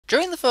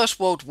During the First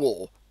World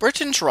War,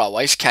 Britain's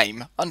railways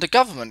came under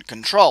government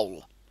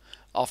control.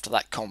 After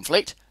that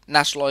conflict,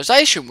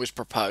 nationalisation was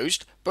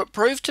proposed but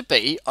proved to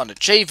be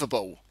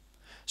unachievable.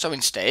 So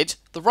instead,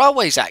 the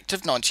Railways Act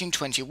of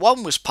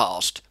 1921 was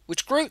passed,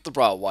 which grouped the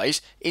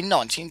railways in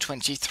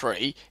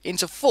 1923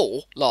 into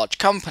four large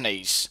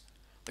companies: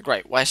 the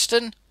Great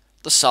Western,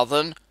 the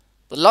Southern,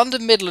 the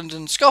London Midland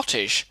and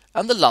Scottish,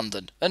 and the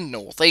London and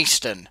North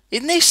Eastern.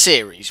 In this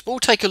series, we'll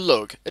take a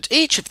look at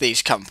each of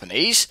these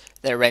companies,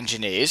 their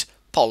engineers,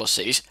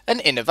 policies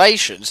and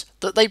innovations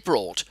that they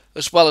brought,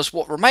 as well as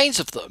what remains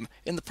of them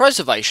in the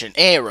preservation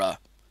era.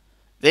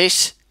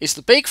 This is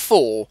the Big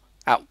Four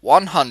at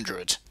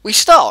 100. We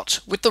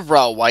start with the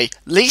railway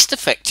least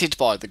affected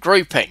by the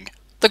grouping,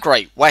 the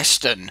Great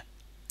Western.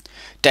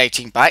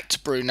 Dating back to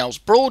Brunel's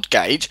broad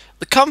gauge,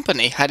 the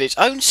company had its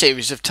own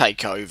series of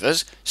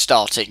takeovers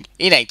starting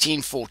in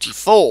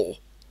 1844.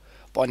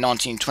 By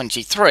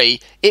 1923,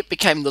 it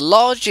became the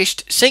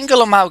largest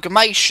single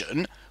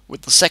amalgamation,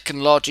 with the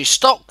second largest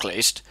stock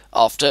list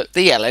after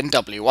the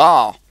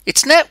LNWR.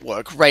 Its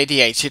network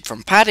radiated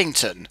from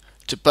Paddington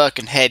to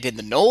Birkenhead in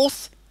the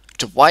north,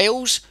 to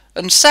Wales,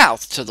 and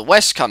south to the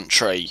West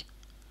Country.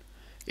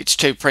 Its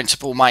two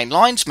principal main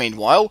lines,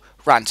 meanwhile,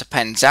 ran to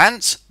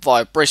Penzance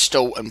via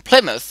Bristol and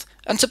Plymouth,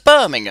 and to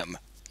Birmingham.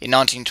 In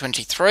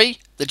 1923,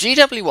 the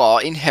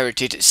GWR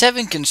inherited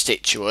 7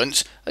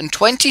 constituents and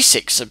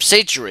 26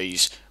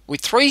 subsidiaries,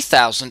 with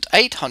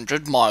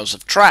 3,800 miles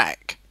of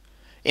track.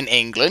 In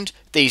England,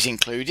 these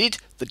included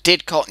the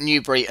Didcot,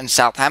 Newbury and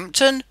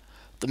Southampton,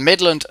 the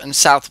Midland and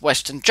South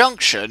Western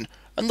Junction,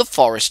 and the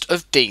Forest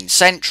of Dean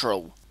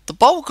Central. The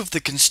bulk of the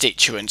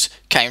constituents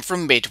came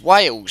from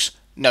mid-Wales,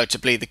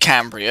 notably the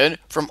Cambrian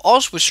from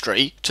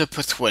Oswestry to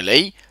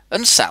Pwllheli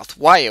and South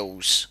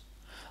Wales.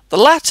 The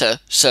latter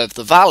served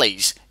the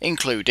valleys,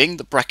 including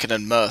the Brecon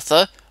and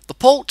Merthyr, the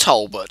Port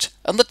Talbot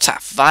and the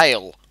Taff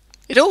Vale.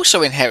 It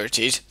also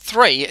inherited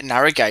 3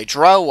 narrow gauge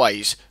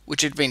railways,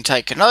 which had been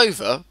taken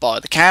over by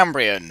the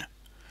Cambrian.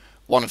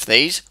 One of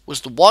these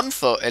was the 1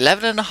 foot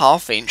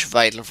 11.5 inch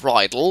Vale of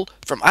Rydal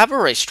from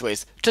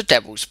Aberystwyth to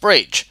Devil's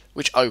Bridge,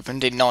 which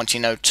opened in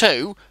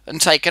 1902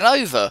 and taken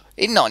over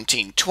in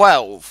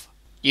 1912.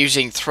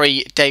 Using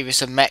 3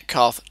 Davis and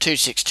Metcalfe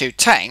 262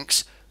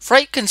 tanks,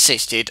 freight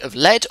consisted of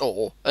lead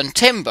ore and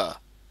timber.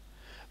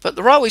 But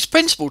the railway's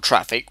principal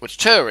traffic was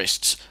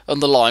tourists, and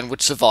the line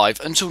would survive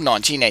until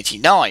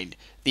 1989,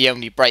 the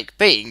only break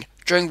being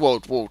during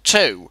World War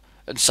II,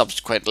 and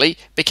subsequently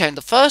became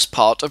the first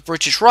part of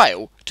British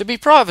Rail to be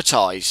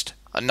privatised.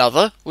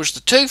 Another was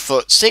the 2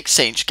 foot 6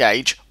 inch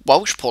gauge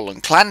Welsh Pull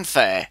and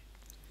Clanfair.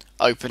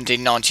 Opened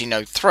in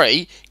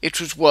 1903,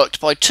 it was worked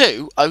by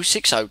 2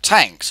 060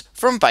 tanks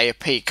from Bay of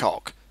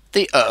Peacock,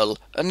 the Earl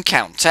and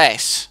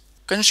Countess.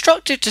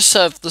 Constructed to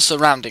serve the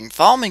surrounding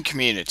farming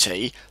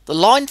community, the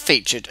line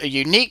featured a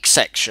unique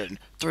section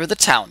through the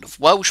town of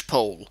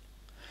Welshpool.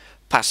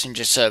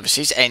 Passenger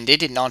services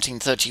ended in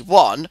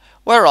 1931,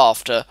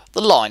 whereafter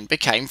the line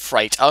became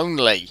freight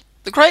only.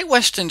 The Great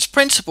Western's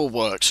principal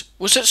works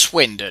was at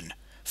Swindon,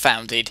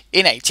 founded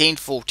in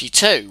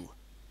 1842.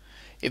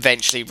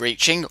 Eventually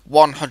reaching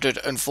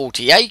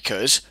 140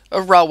 acres, a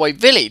railway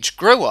village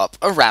grew up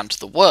around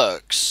the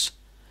works.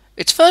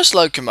 Its first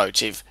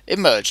locomotive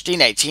emerged in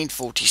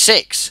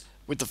 1846,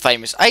 with the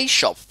famous A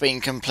shop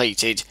being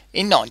completed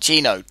in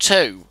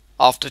 1902.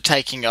 After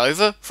taking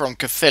over from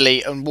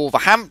Caerphilly and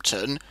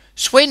Wolverhampton,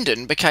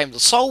 Swindon became the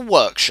sole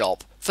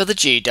workshop for the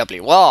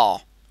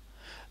GWR.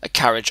 A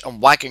carriage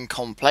and wagon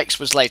complex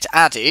was later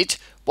added,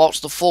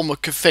 whilst the former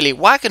Caerphilly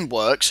Wagon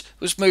Works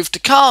was moved to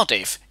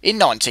Cardiff in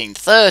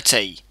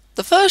 1930.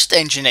 The first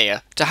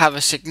engineer to have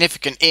a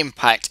significant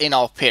impact in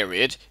our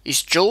period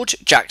is George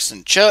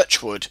Jackson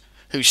Churchward,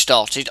 who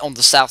started on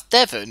the South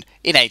Devon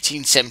in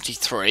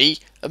 1873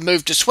 and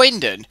moved to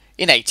Swindon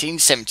in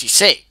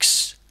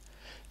 1876.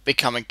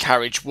 Becoming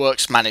carriage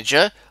works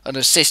manager and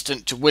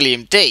assistant to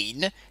William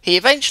Dean, he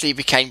eventually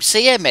became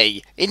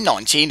CME in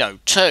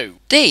 1902.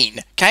 Dean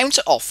came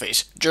to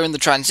office during the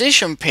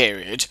transition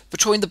period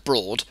between the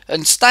broad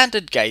and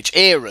standard gauge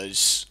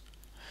eras.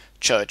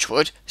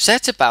 Churchward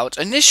set about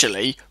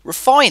initially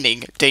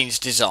refining Dean's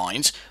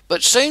designs,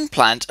 but soon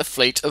planned a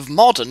fleet of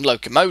modern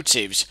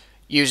locomotives,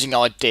 using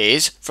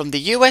ideas from the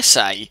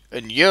USA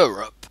and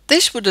Europe.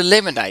 This would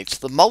eliminate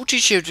the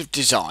multitude of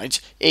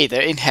designs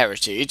either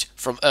inherited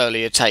from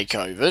earlier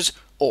takeovers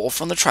or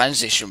from the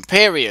transition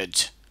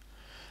period.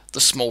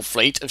 The small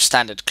fleet of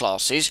standard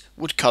classes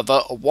would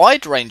cover a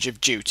wide range of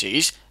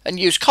duties and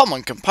use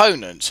common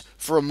components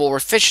for a more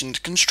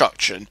efficient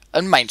construction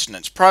and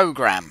maintenance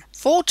programme.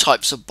 4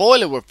 types of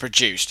boiler were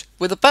produced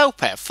with a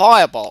Belpaire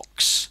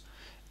firebox.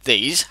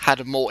 These had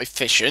a more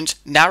efficient,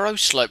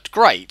 narrow-sloped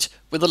grate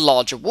with a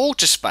larger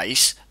water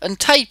space and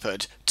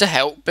tapered to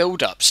help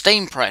build up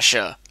steam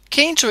pressure.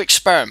 Keen to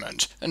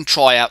experiment and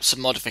try out some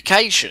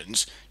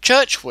modifications,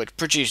 Churchward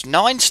produced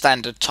 9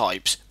 standard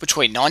types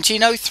between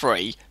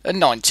 1903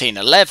 and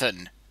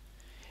 1911.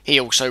 He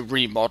also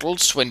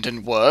remodelled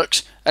Swindon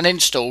Works and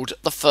installed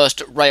the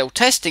first rail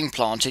testing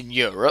plant in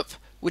Europe,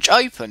 which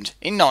opened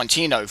in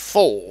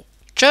 1904.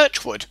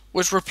 Churchwood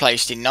was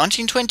replaced in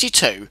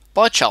 1922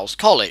 by Charles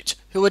Collett,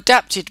 who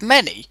adapted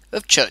many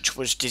of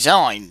Churchwood's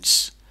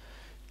designs.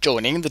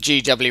 Joining the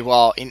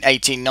GWR in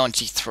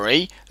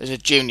 1893 as a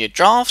junior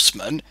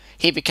draftsman,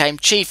 he became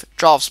Chief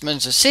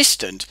Draftsman's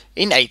Assistant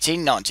in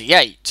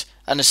 1898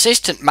 and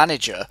Assistant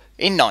Manager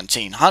in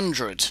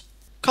 1900.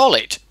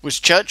 Collett was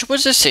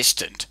Churchwood's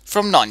assistant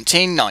from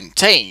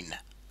 1919.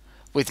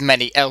 With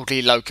many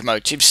elderly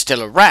locomotives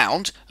still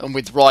around, and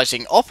with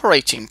rising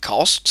operating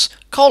costs,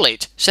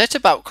 Collett set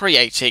about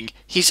creating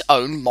his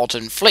own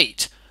modern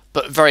fleet,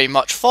 but very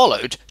much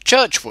followed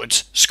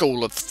Churchwood's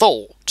school of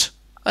thought.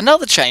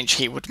 Another change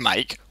he would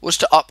make was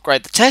to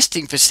upgrade the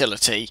testing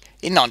facility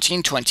in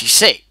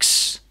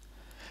 1926.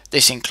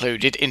 This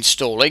included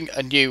installing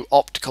a new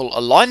optical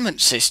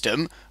alignment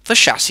system for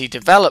chassis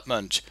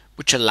development,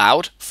 which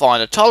allowed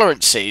finer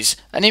tolerances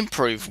and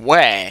improved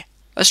wear.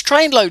 As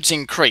train loads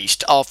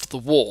increased after the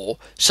war,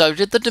 so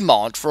did the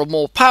demand for a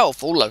more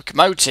powerful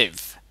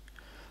locomotive.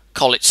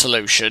 Collett's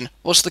solution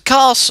was the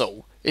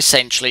Castle,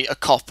 essentially a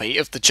copy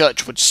of the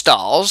Churchwood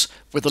Stars,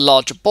 with a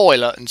larger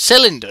boiler and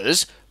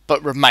cylinders,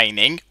 but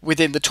remaining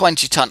within the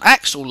 20-ton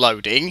axle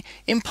loading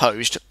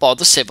imposed by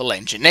the civil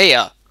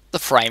engineer. The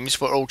frames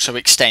were also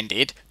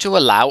extended to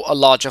allow a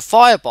larger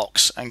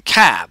firebox and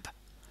cab.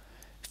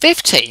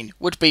 15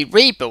 would be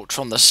rebuilt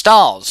from the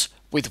Stars,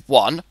 with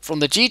one from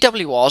the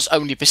GWR's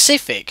only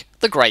Pacific,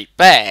 the Great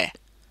Bear.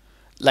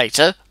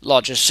 Later,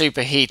 larger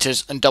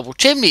superheaters and double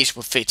chimneys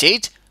were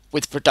fitted,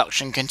 with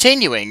production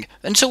continuing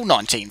until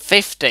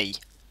 1950.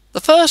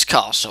 The first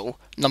castle,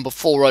 number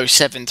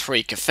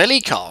 4073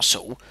 Caerphilly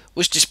Castle,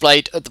 was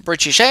displayed at the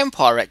British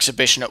Empire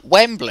exhibition at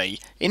Wembley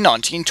in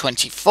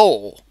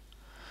 1924.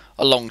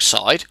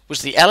 Alongside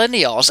was the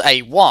LNER's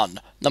A1,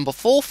 number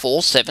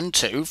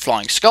 4472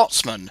 Flying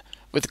Scotsman,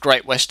 with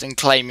Great Western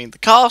claiming the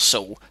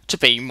castle to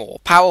be more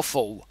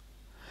powerful.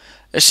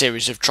 A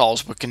series of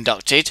trials were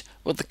conducted,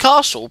 with the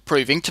castle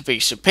proving to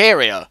be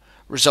superior,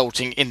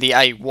 resulting in the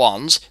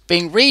A1s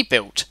being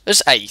rebuilt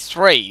as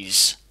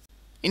A3s.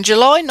 In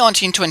July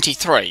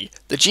 1923,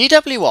 the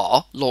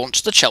GWR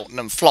launched the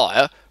Cheltenham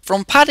Flyer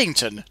from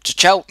Paddington to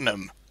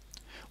Cheltenham.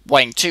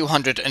 Weighing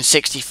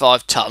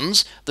 265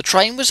 tons, the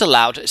train was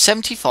allowed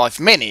 75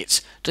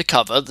 minutes to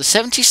cover the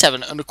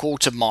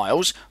 77¼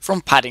 miles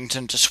from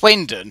Paddington to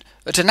Swindon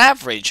at an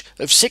average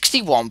of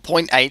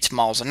 61.8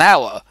 miles an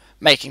hour,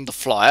 making the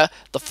Flyer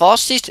the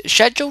fastest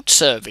scheduled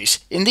service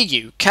in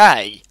the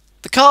UK.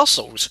 The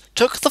Castles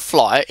took the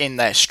Flyer in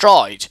their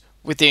stride,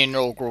 with the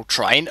inaugural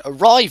train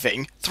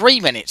arriving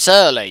 3 minutes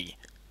early.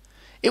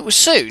 It was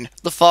soon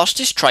the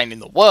fastest train in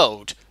the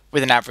world,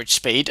 with an average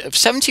speed of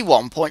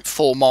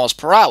 71.4 miles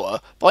per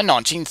hour by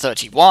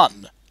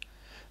 1931.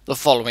 The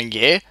following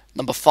year,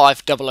 number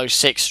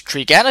 5006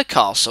 Tregenna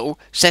Castle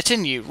set a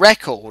new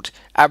record,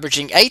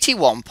 averaging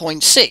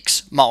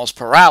 81.6 miles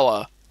per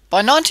hour. By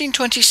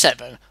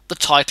 1927, the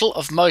title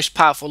of most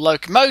powerful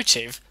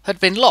locomotive had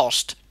been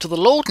lost to the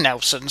Lord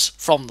Nelsons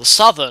from the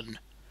Southern.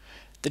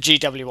 The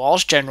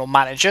GWR's general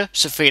manager,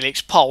 Sir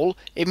Felix Pole,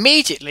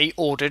 immediately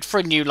ordered for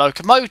a new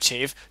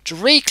locomotive to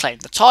reclaim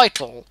the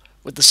title,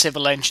 with the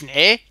civil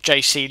engineer,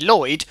 J.C.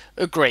 Lloyd,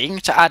 agreeing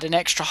to add an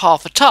extra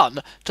half a ton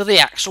to the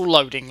axle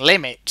loading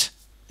limit.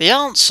 The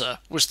answer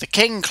was the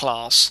King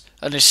class,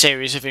 and a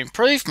series of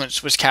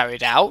improvements was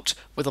carried out,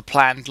 with a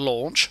planned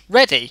launch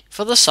ready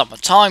for the summer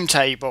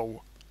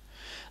timetable.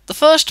 The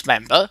first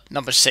member,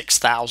 number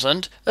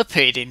 6000,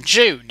 appeared in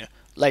June,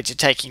 later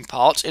taking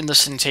part in the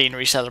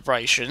centenary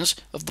celebrations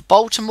of the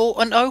Baltimore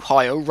and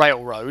Ohio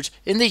Railroad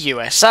in the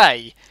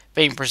USA,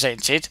 being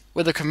presented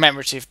with a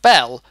commemorative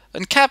bell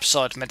and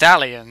cabside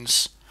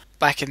medallions.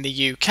 Back in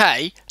the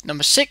UK,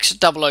 number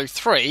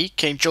 6003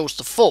 King George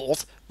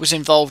IV was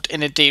involved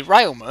in a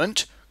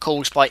derailment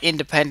caused by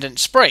independent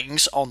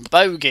springs on the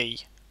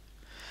bogie.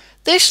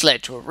 This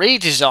led to a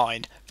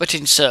redesign, but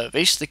in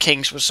service the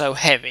Kings were so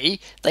heavy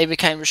they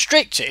became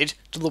restricted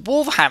to the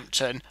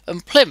Wolverhampton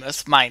and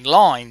Plymouth main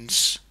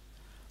lines.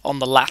 On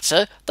the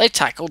latter, they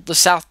tackled the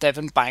South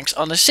Devon banks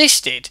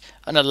unassisted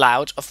and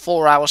allowed a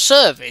 4-hour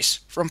service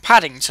from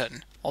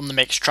Paddington. On the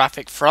mixed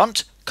traffic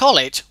front,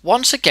 Collett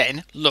once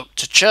again looked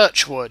to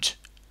Churchwood.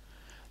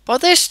 By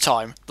this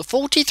time, the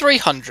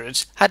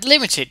 4300s had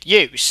limited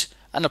use,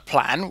 and a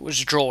plan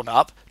was drawn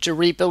up to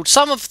rebuild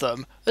some of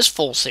them as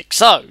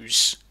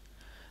 460s.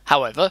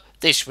 However,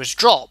 this was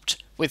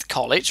dropped, with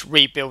Collett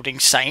rebuilding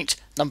St.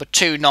 number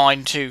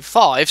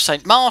 2925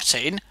 St.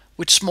 Martin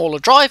with smaller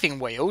driving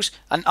wheels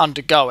and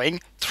undergoing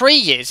 3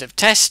 years of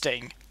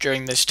testing.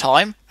 During this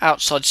time,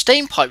 outside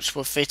steam pipes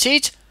were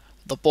fitted,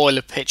 the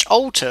boiler pitch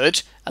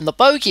altered, and the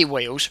bogie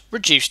wheels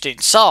reduced in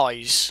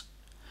size.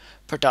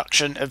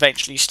 Production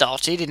eventually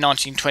started in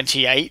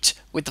 1928,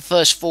 with the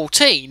first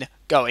 14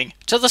 going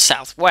to the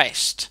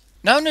southwest.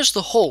 Known as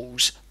the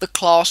Halls, the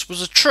class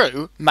was a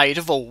true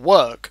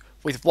maid-of-all-work,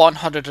 with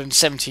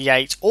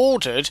 178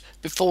 ordered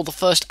before the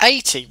first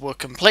 80 were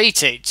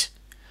completed.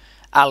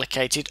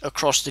 Allocated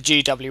across the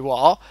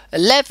GWR,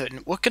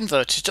 11 were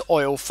converted to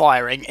oil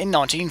firing in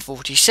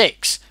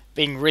 1946,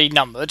 being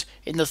renumbered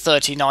in the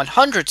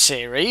 3900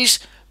 series,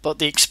 but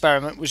the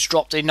experiment was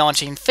dropped in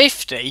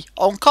 1950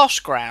 on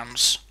cost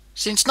grounds.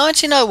 Since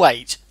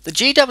 1908, the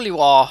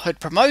GWR had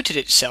promoted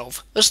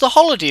itself as the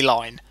holiday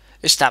line,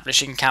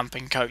 establishing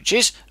camping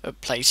coaches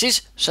at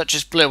places such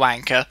as Blue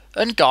Anchor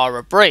and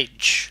Gara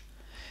Bridge.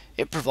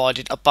 It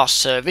provided a bus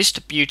service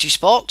to beauty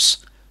spots,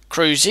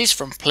 cruises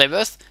from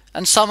Plymouth,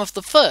 and some of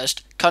the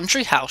first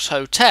country house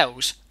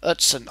hotels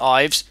at St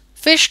Ives,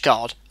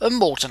 Fishguard and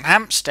Moreton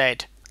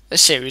Hampstead. A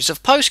series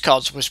of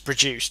postcards was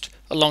produced,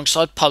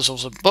 alongside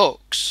puzzles and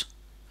books.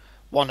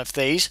 One of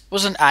these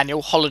was an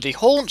annual holiday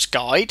haunts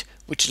guide,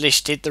 which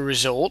listed the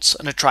resorts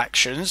and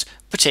attractions,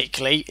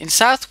 particularly in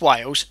South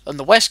Wales and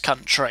the West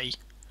Country.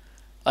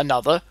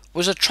 Another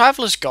was a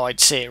traveller's guide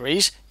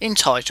series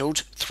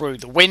entitled Through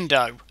the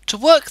Window. To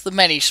work the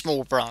many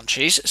small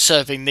branches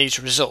serving these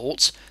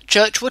resorts,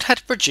 Churchwood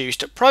had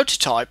produced a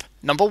prototype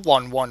number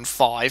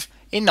 115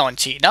 in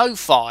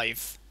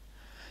 1905.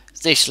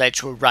 This led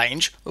to a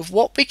range of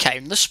what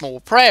became the small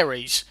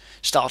prairies,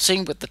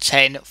 starting with the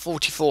 10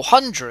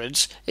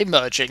 4400s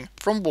emerging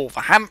from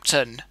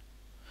Wolverhampton.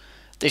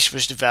 This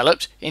was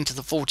developed into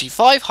the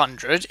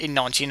 4500 in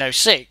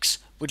 1906,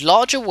 with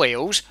larger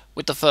wheels,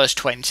 with the first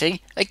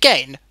 20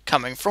 again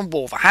coming from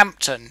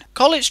Wolverhampton.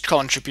 Collett's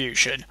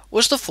contribution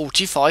was the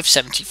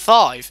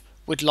 4575,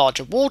 with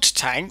larger water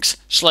tanks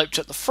sloped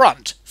at the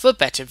front for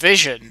better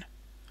vision.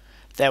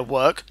 Their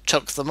work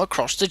took them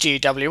across the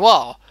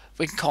GWR,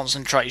 with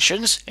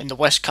concentrations in the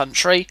West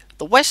Country,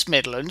 the West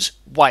Midlands,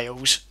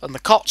 Wales and the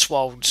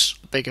Cotswolds.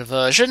 The bigger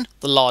version,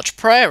 the Large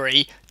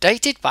Prairie,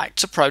 dated back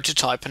to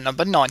prototype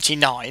number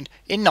 99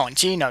 in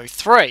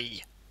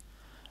 1903.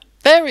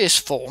 Various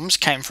forms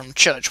came from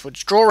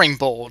Churchwood's drawing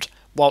board,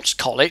 whilst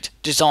Collett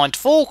designed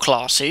 4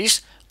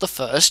 classes, the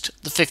first,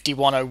 the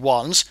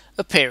 5101s,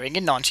 appearing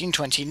in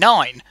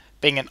 1929,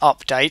 being an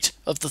update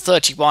of the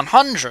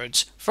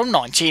 3100s from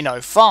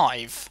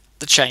 1905.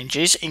 The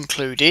changes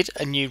included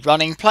a new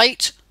running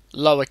plate,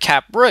 lower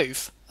cab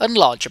roof and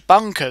larger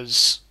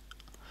bunkers.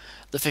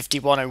 The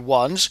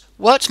 5101s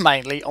worked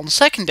mainly on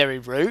secondary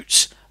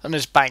routes and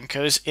as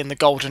bankers in the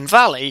Golden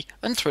Valley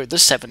and through the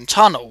Severn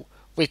Tunnel,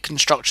 with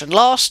construction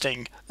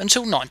lasting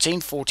until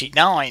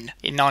 1949.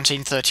 In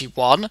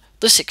 1931,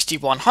 the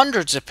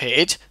 6100s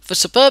appeared for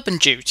suburban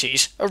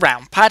duties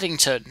around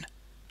Paddington.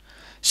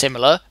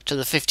 Similar to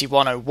the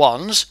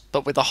 5101s,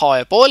 but with a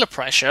higher boiler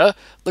pressure,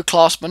 the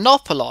class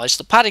monopolised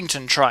the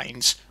Paddington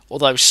trains,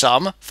 although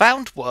some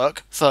found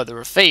work further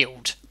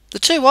afield. The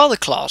 2 other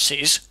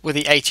classes were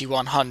the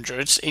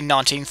 8100s in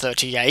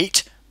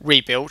 1938,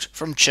 rebuilt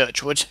from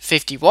Churchwood's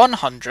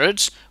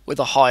 5100s with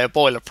a higher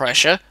boiler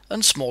pressure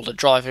and smaller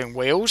driving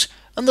wheels,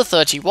 and the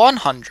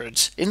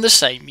 3100s in the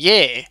same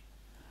year.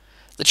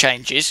 The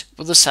changes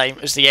were the same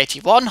as the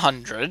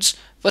 8100s,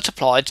 but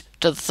applied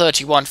to the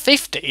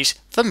 3150s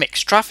for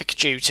mixed traffic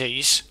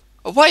duties.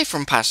 Away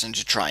from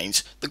passenger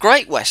trains, the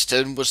Great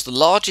Western was the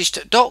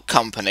largest dock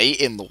company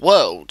in the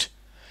world.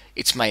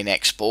 Its main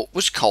export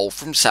was coal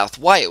from South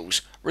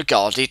Wales,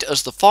 regarded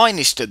as the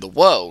finest in the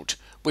world,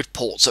 with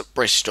ports at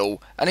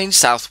Bristol and in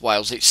South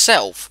Wales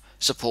itself,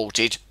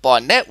 supported by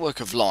a network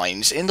of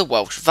lines in the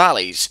Welsh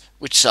valleys,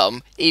 with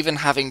some even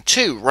having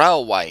 2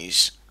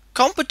 railways.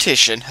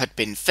 Competition had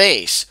been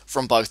fierce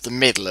from both the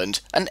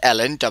Midland and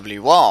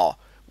LNWR,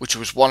 which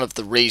was one of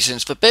the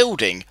reasons for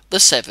building the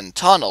Severn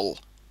Tunnel.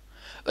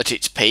 At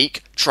its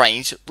peak,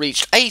 trains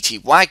reached 80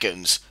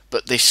 wagons,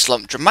 but this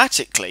slumped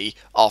dramatically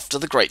after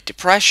the Great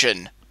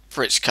Depression.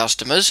 For its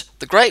customers,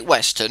 the Great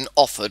Western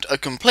offered a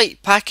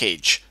complete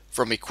package,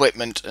 from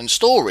equipment and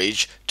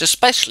storage to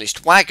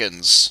specialist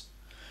wagons.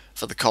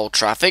 For the coal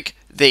traffic,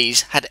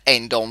 these had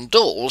end-on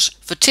doors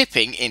for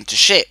tipping into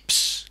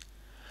ships.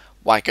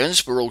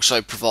 Wagons were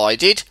also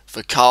provided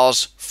for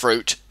cars,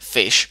 fruit,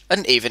 fish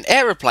and even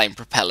aeroplane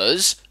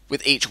propellers,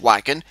 with each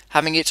wagon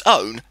having its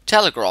own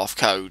telegraph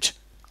code.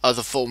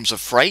 Other forms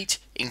of freight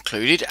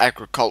included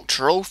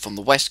agricultural from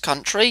the West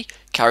Country,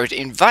 carried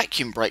in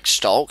vacuum brake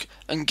stock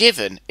and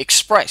given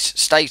express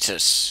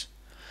status.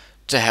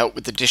 To help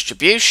with the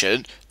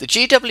distribution, the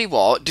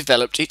GWR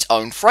developed its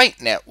own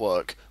freight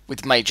network,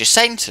 with major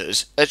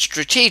centres at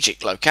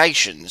strategic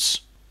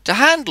locations. To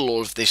handle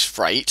all of this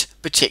freight,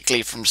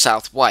 particularly from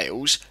South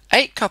Wales,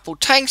 8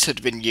 coupled tanks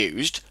had been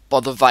used by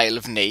the Vale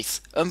of Neath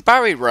and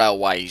Barry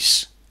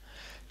railways.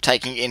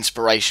 Taking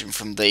inspiration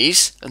from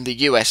these and the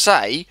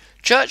USA,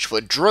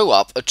 Churchwood drew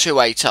up a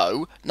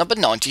 280 number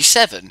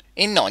 97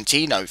 in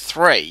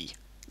 1903.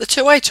 The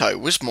 280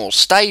 was more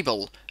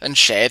stable and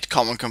shared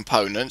common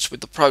components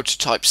with the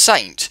prototype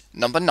Saint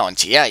number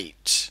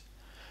 98.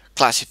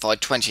 Classified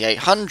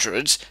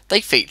 2800s,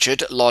 they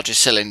featured larger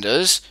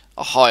cylinders,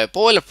 a higher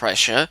boiler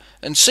pressure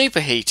and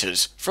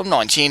superheaters from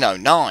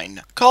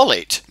 1909.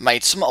 Collett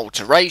made some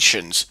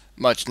alterations,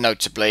 most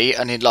notably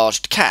an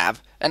enlarged cab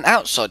and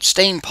outside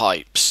steam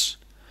pipes.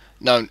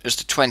 Known as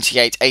the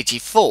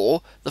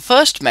 2884, the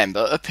first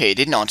member appeared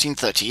in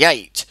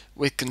 1938,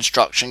 with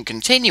construction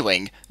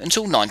continuing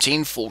until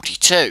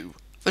 1942.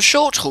 For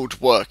short-hauled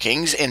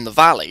workings in the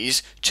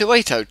valleys,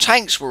 280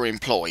 tanks were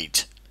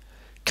employed.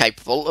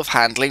 Capable of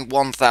handling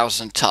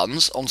 1,000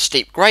 tons on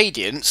steep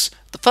gradients,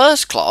 the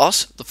first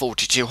class, the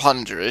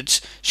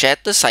 4200s, shared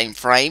the same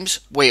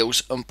frames,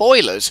 wheels and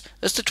boilers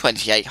as the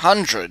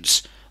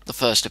 2800s, the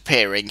first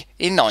appearing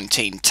in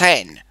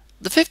 1910.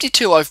 The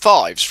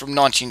 5205s from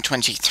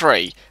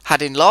 1923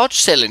 had enlarged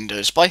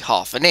cylinders by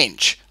half an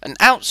inch and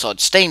outside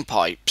steam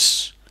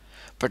pipes.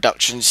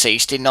 Production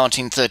ceased in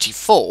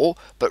 1934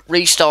 but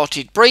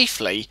restarted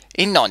briefly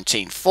in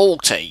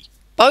 1940.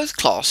 Both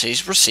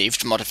classes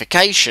received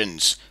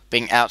modifications,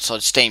 being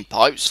outside steam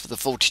pipes for the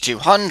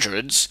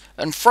 4200s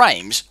and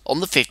frames on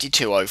the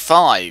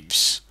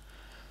 5205s.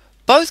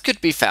 Both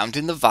could be found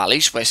in the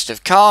valleys west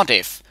of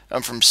Cardiff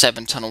and from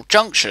Seven Tunnel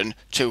Junction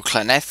to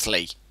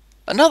Llanelli.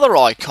 Another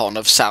icon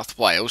of South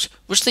Wales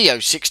was the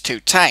 062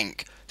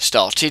 tank,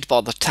 started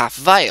by the Taff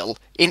Vale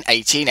in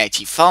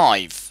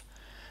 1885.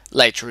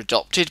 Later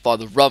adopted by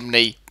the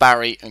Rumney,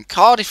 Barry and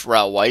Cardiff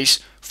railways,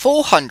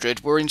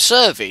 400 were in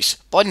service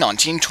by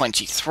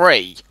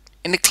 1923.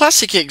 In a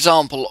classic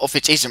example of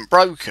it isn't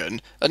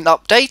broken, an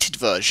updated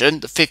version,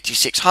 the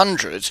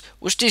 5600,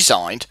 was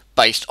designed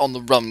based on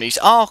the Rumney's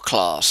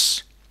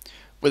R-Class.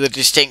 With a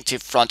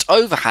distinctive front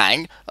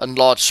overhang and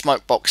large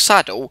smokebox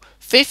saddle,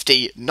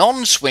 50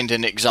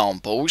 non-Swindon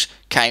examples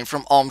came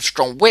from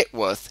Armstrong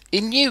Whitworth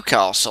in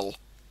Newcastle.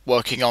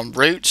 Working on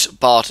routes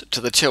barred to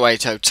the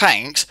 280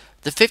 tanks,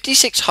 the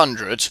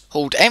 5600s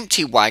hauled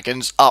empty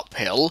wagons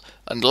uphill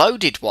and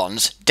loaded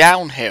ones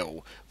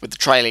downhill, with the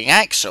trailing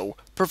axle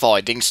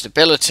providing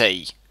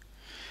stability.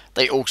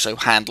 They also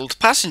handled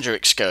passenger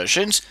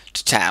excursions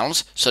to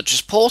towns such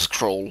as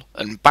Porthcrawl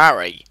and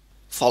Barry.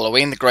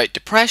 Following the Great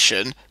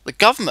Depression, the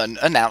government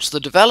announced the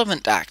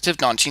Development Act of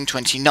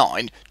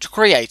 1929 to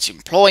create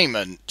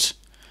employment.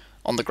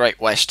 On the Great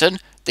Western,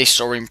 this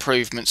saw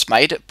improvements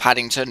made at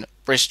Paddington,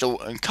 Bristol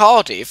and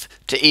Cardiff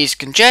to ease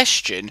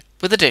congestion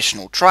with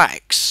additional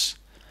tracks.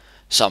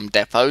 Some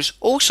depots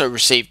also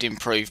received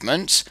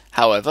improvements,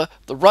 however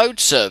the road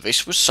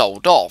service was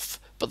sold off,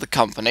 but the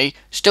company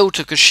still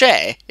took a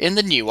share in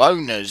the new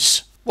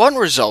owners. One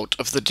result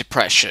of the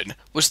Depression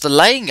was the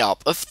laying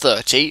up of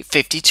 30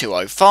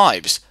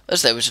 5205s,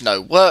 as there was no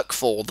work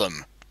for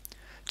them.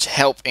 To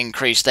help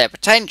increase their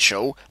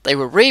potential, they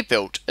were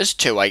rebuilt as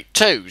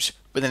 282s,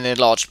 with an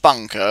enlarged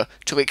bunker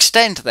to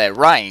extend their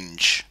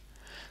range.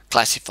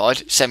 Classified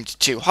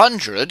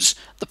 7200s,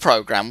 the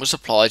programme was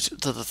applied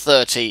to the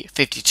 30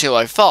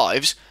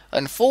 5205s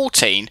and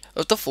 14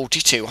 of the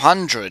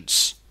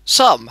 4200s.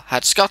 Some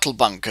had scuttle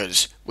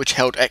bunkers, which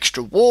held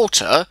extra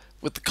water,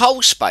 with the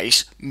coal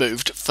space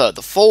moved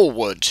further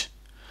forward.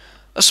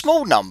 A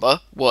small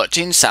number worked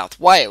in South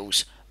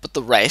Wales, but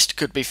the rest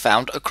could be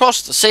found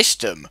across the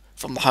system,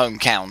 from the home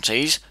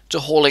counties to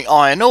hauling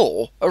iron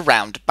ore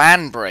around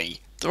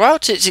Banbury.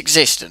 Throughout its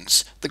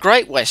existence, the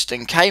Great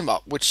Western came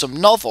up with some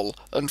novel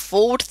and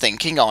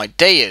forward-thinking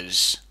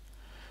ideas.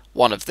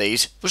 One of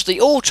these was the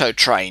auto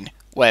train,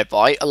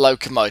 whereby a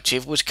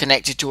locomotive was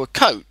connected to a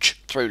coach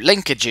through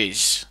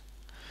linkages.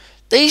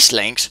 These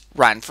links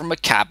ran from a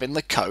cab in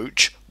the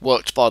coach,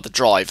 worked by the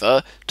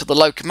driver, to the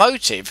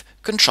locomotive,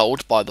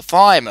 controlled by the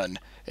fireman,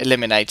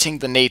 eliminating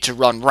the need to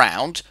run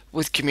round,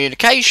 with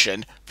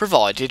communication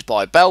provided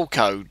by bell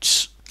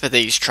codes. For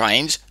these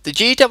trains, the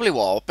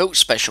GWR built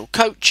special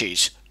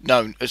coaches,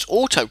 known as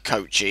auto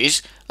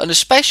coaches, and a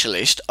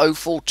specialist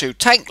 042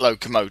 tank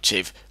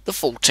locomotive, the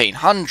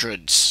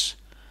 1400s.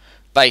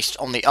 Based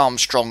on the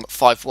Armstrong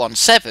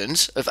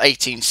 517s of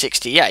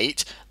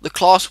 1868, the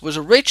class was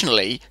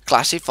originally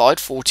classified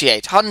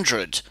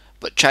 4800,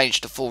 but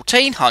changed to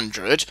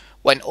 1400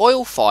 when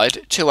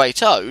oil-fired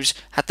 280s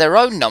had their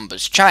own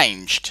numbers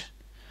changed.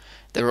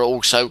 There are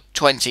also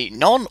 20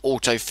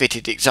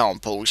 non-auto-fitted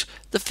examples,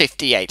 the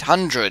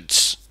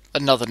 5800s.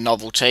 Another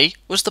novelty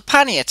was the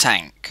pannier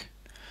tank.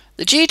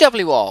 The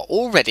GWR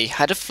already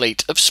had a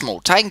fleet of small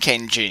tank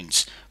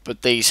engines,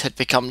 but these had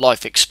become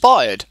life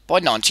expired by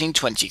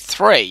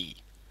 1923.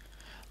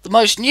 The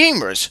most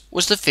numerous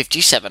was the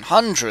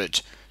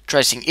 5700,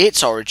 tracing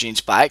its origins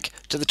back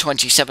to the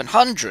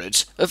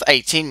 2700s of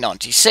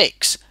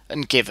 1896,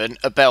 and given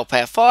a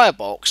Belpaire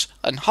firebox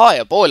and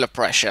higher boiler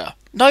pressure.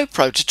 No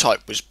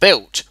prototype was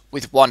built,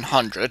 with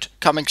 100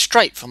 coming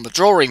straight from the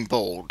drawing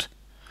board.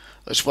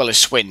 As well as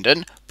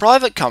Swindon,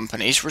 private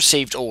companies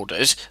received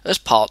orders as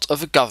part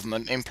of a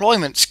government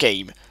employment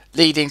scheme,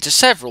 leading to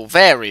several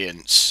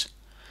variants.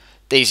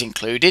 These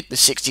included the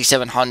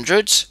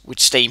 6700s with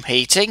steam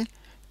heating,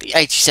 the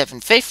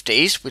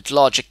 8750s with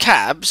larger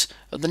cabs,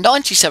 and the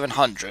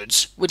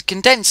 9700s with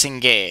condensing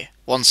gear.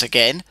 Once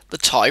again, the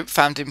type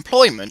found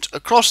employment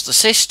across the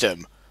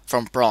system,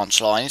 from branch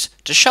lines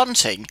to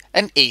shunting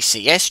and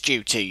ECS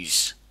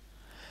duties.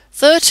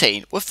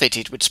 13 were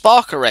fitted with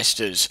spark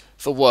arresters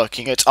for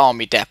working at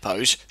army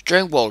depots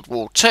during World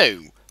War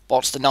II,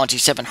 whilst the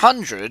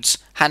 9700s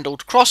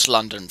handled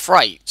cross-London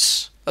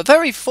freights. A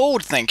very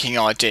forward-thinking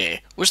idea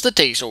was the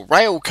diesel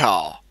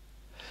railcar.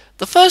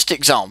 The first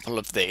example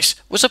of this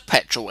was a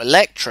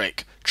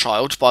petrol-electric,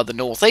 trialled by the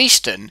North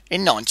Eastern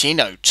in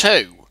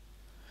 1902.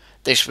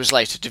 This was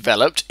later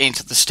developed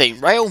into the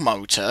steam rail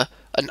motor,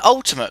 and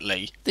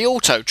ultimately the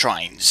auto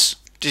trains.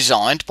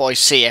 Designed by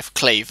C.F.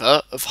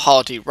 Cleaver of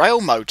Hardy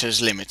Rail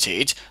Motors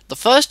Limited, the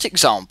first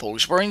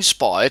examples were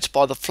inspired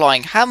by the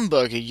flying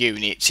hamburger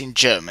units in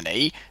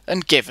Germany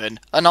and given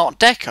an Art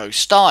Deco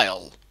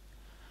style.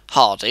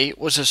 Hardy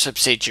was a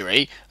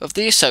subsidiary of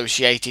the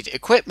Associated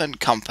Equipment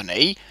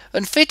Company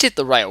and fitted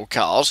the rail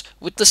cars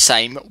with the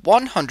same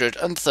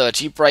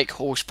 130 brake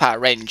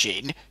horsepower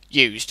engine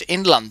used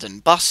in London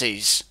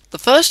buses. The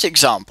first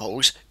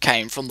examples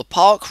came from the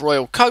Park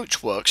Royal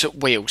Coachworks at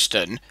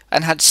Wealdstone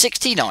and had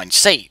 69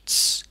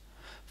 seats.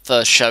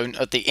 First shown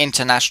at the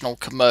International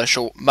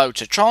Commercial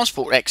Motor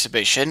Transport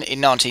Exhibition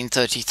in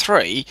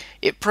 1933,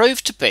 it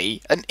proved to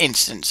be an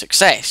instant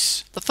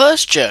success. The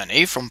first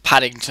journey from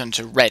Paddington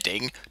to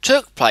Reading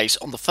took place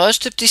on the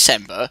 1st of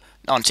December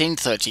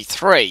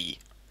 1933.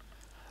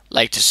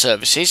 Later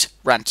services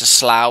ran to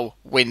Slough,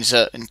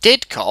 Windsor and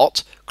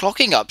Didcot,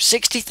 clocking up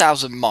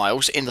 60,000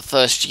 miles in the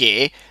first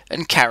year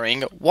and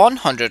carrying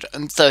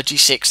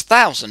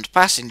 136,000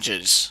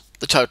 passengers.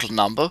 The total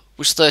number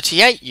was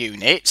 38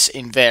 units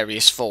in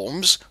various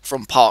forms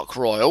from Park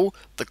Royal,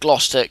 the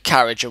Gloucester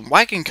Carriage and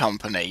Wagon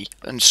Company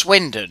and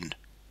Swindon.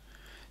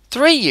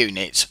 3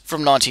 units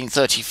from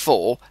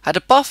 1934 had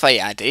a buffet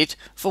added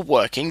for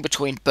working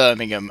between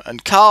Birmingham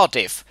and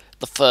Cardiff,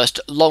 the first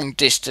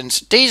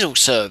long-distance diesel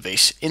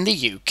service in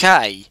the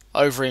UK.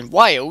 Over in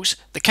Wales,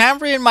 the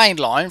Cambrian main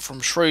line from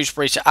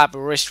Shrewsbury to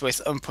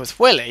Aberystwyth and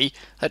Pwllheli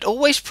had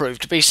always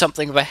proved to be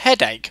something of a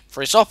headache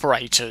for its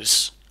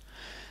operators.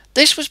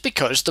 This was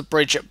because the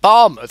bridge at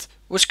Barmouth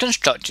was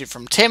constructed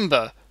from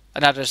timber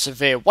and had a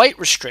severe weight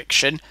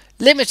restriction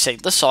limiting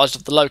the size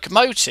of the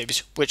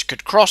locomotives which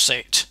could cross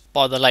it.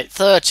 By the late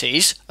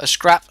 30s, a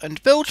scrap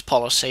and build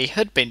policy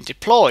had been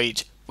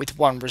deployed, with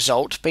one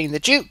result being the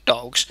Duke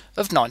Dogs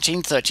of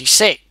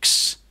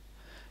 1936.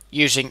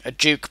 Using a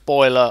Duke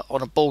boiler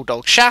on a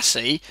Bulldog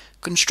chassis,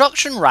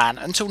 construction ran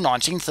until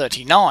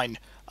 1939,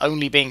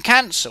 only being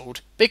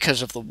cancelled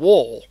because of the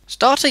war.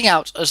 Starting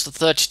out as the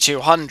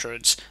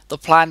 3200s, the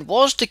plan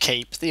was to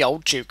keep the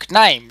old Duke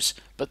names,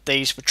 but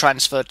these were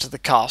transferred to the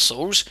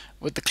Castles,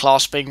 with the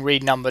class being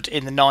renumbered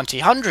in the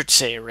 9000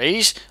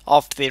 series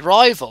after the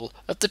arrival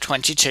of the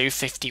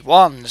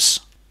 2251s.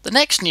 The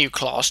next new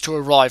class to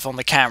arrive on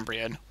the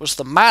Cambrian was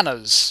the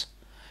Manors.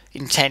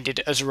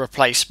 Intended as a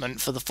replacement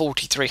for the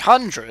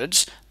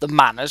 4300s, the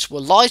Manors were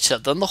lighter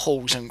than the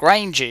Halls and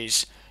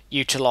Granges,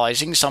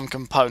 utilising some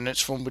components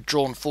from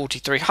withdrawn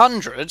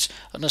 4300s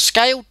and a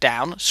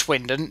scaled-down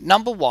Swindon No.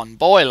 1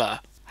 boiler.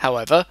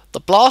 However, the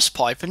blast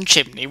pipe and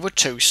chimney were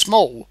too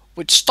small,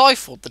 which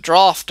stifled the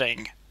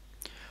drafting.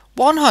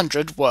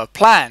 100 were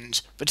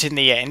planned, but in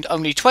the end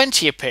only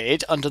 20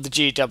 appeared under the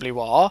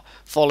GWR,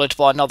 followed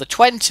by another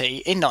 20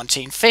 in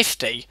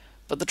 1950,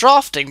 but the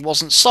drafting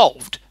wasn't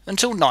solved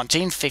until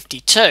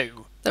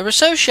 1952. Their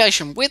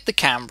association with the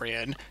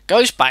Cambrian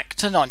goes back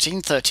to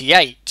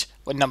 1938,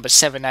 when number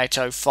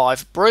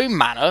 7805 Broome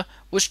Manor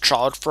was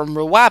trialled from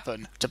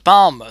Rewabon to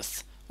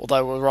Barmouth,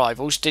 although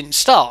arrivals didn't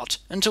start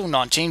until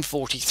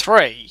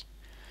 1943.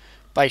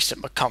 Based at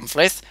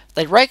Machynlleth,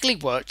 they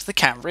regularly worked the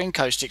Cambrian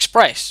Coast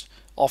Express,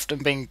 often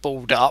being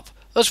balled up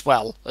as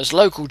well as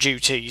local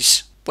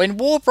duties. When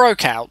war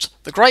broke out,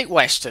 the Great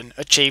Western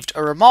achieved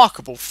a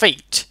remarkable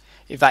feat,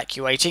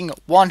 evacuating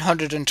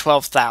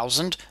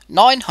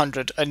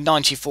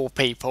 112,994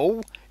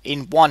 people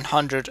in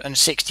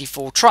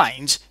 164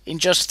 trains in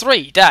just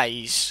 3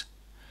 days.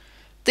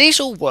 These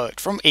all worked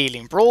from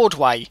Ealing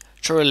Broadway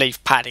to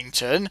relieve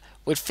Paddington,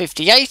 with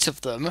 58 of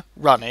them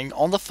running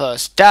on the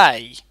first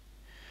day.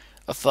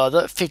 A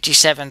further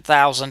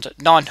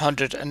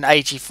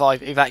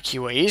 57,985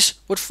 evacuees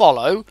would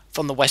follow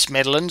from the West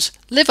Midlands,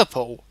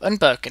 Liverpool and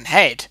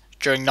Birkenhead.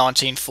 During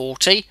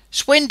 1940,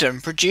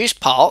 Swindon produced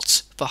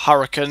parts for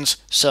hurricanes,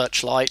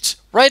 searchlights,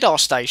 radar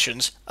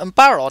stations and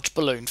barrage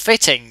balloon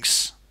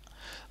fittings.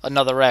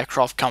 Another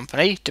aircraft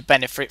company to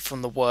benefit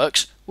from the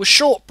works was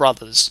Short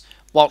Brothers,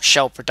 whilst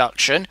shell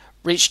production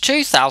reached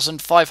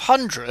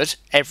 2,500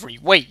 every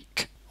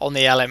week. On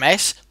the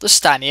LMS, the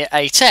Stanier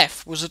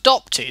 8F was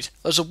adopted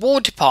as a War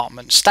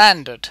Department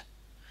standard.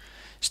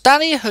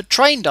 Stanier had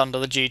trained under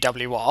the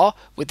GWR,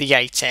 with the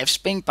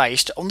 8Fs being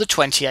based on the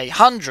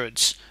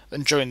 2800s,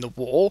 and during the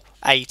war,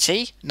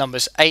 80,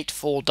 numbers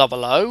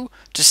 8400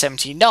 to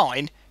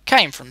 79,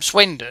 came from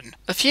Swindon.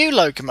 A few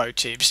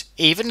locomotives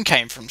even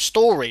came from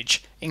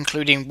storage,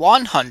 including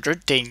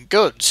 100 Dean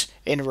Goods,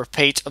 in a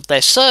repeat of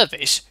their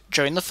service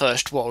during the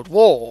First World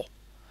War.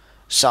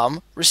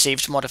 Some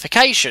received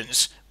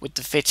modifications, with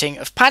the fitting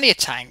of pannier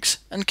tanks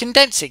and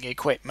condensing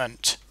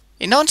equipment.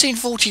 In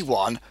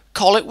 1941,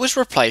 Collett was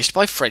replaced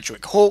by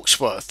Frederick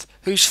Hawksworth,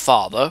 whose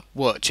father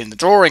worked in the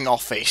drawing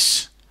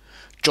office.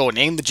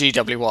 Joining the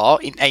GWR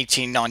in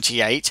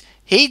 1898,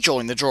 he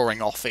joined the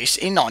drawing office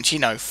in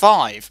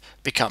 1905,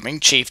 becoming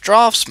chief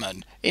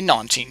draftsman in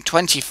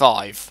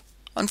 1925.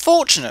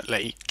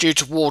 Unfortunately, due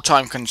to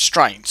wartime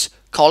constraints,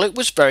 Collett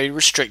was very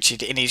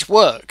restricted in his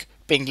work,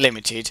 being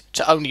limited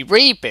to only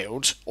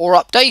rebuilds or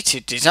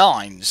updated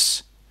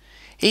designs.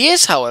 He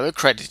is, however,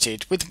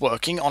 credited with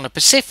working on a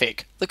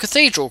Pacific, the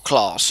Cathedral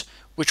class,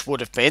 which would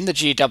have been the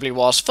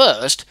GWR's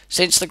first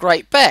since the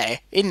Great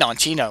Bear in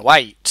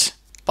 1908.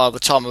 By the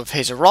time of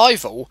his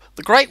arrival,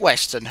 the Great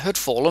Western had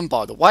fallen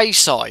by the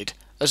wayside,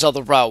 as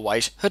other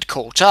railways had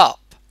caught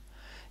up.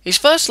 His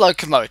first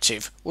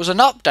locomotive was an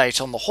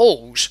update on the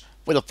halls,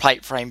 with a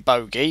plate frame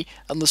bogie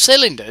and the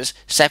cylinders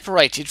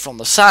separated from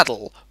the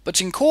saddle,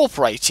 but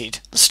incorporated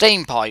the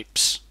steam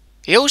pipes.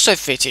 He also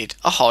fitted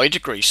a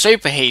high-degree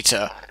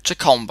superheater to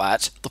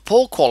combat the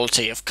poor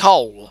quality of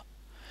coal.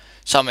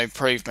 Some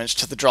improvements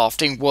to the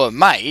drafting were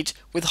made,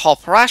 with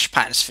hopper ash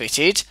pans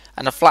fitted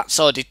and a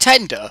flat-sided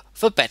tender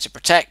for better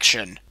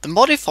protection. The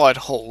modified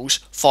hulls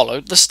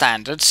followed the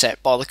standard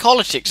set by the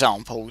Collett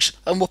examples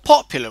and were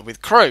popular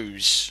with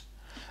crews.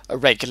 A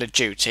regular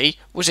duty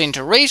was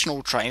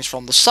inter-regional trains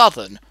from the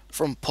Southern,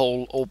 from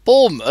Poole or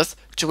Bournemouth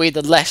to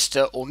either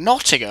Leicester or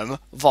Nottingham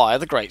via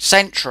the Great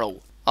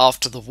Central.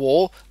 After the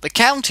war, the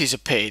counties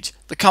appeared,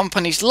 the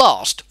company's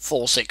last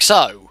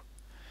 460.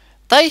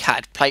 They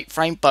had plate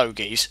frame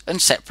bogies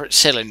and separate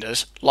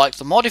cylinders like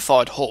the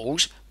modified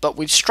hulls, but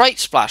with straight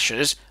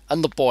splashers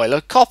and the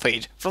boiler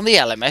copied from the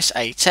LMS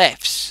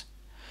 8Fs.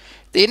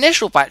 The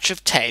initial batch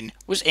of 10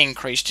 was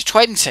increased to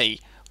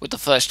 20, with the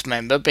first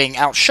member being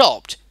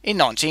outshopped in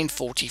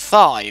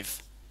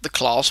 1945. The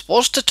class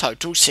was to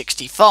total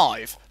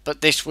 65, but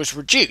this was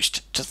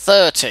reduced to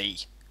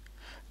 30.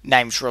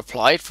 Names were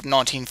applied from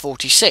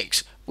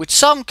 1946, with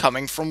some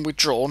coming from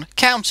withdrawn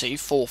County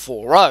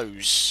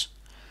 440s.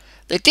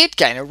 They did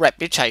gain a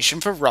reputation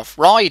for rough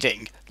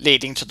riding,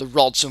 leading to the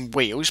rods and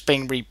wheels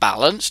being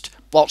rebalanced,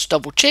 whilst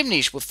double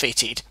chimneys were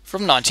fitted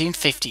from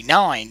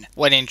 1959.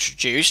 When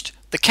introduced,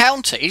 the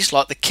counties,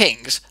 like the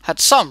Kings,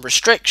 had some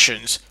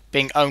restrictions,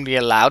 being only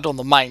allowed on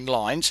the main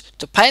lines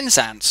to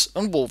Penzance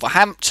and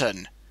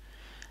Wolverhampton.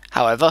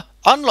 However,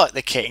 unlike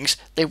the Kings,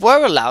 they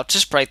were allowed to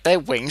spread their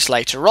wings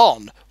later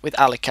on, with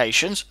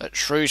allocations at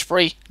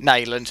Shrewsbury,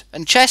 Neyland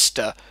and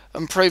Chester,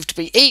 and proved to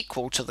be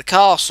equal to the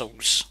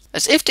castles.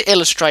 As if to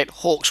illustrate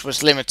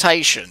Hawksworth's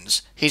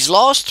limitations, his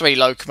last 3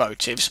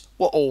 locomotives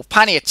were all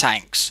pannier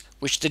tanks,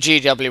 which the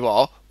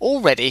GWR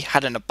already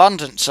had an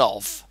abundance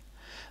of.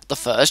 The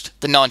first,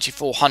 the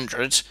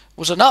 9400s,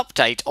 was an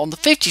update on the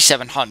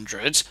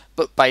 5700s,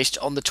 but based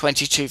on the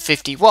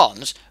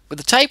 2251s, with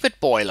a tapered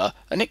boiler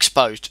and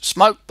exposed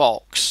smoke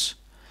box.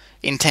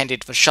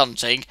 Intended for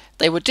shunting,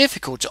 they were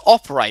difficult to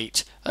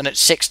operate, and at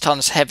 6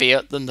 tons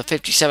heavier than the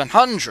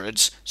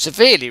 5700s,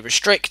 severely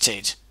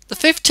restricted. The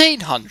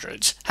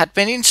 1500s had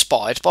been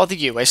inspired by the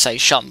USA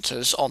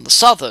shunters on the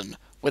Southern,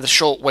 with a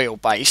short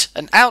wheelbase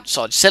and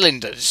outside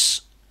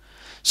cylinders.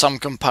 Some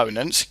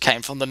components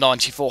came from the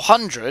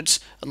 9400s,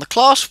 and the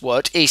class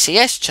worked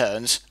ECS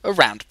turns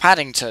around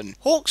Paddington.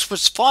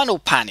 Hawksworth's final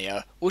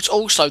pannier was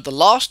also the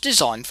last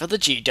design for the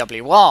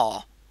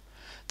GWR.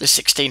 The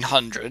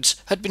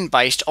 1600s had been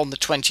based on the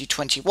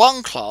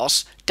 2021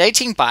 class,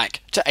 dating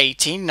back to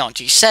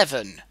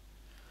 1897.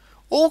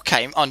 All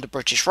came under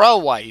British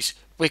Railways,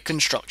 with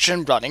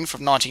construction running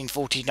from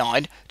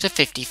 1949 to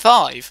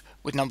 55,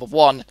 with number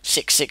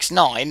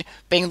 1669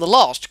 being the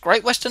last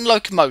Great Western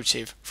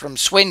locomotive from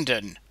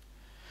Swindon.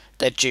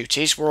 Their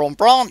duties were on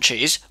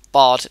branches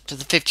barred to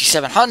the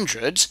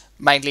 5700s,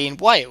 mainly in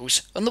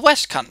Wales and the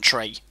West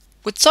Country.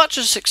 With such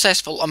a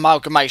successful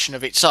amalgamation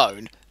of its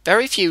own,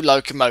 very few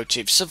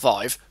locomotives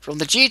survive from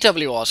the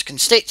GWR's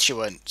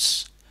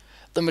constituents.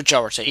 The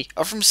majority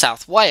are from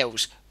South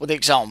Wales, with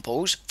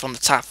examples from the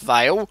Taff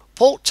Vale,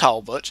 Port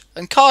Talbot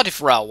and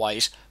Cardiff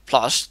railways,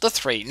 plus the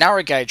 3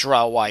 narrow gauge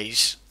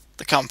railways.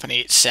 The company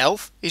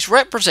itself is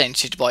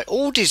represented by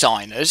all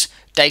designers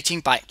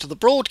dating back to the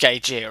broad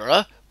gauge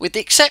era, with the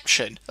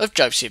exception of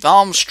Joseph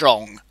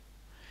Armstrong.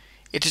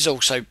 It has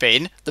also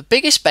been the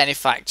biggest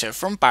benefactor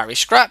from Barry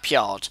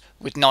Scrapyard,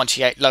 with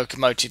 98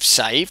 locomotives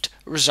saved,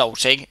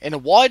 resulting in a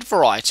wide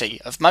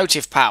variety of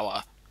motive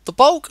power. The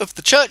bulk of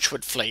the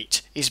Churchwood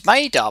fleet is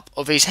made up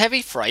of his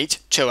heavy freight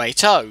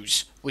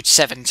 280s, with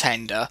 7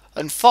 tender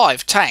and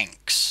 5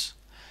 tanks.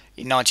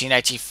 In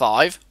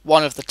 1985,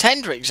 one of the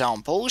tender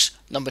examples,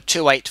 number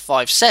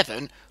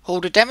 2857,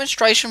 hauled a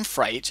demonstration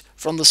freight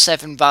from the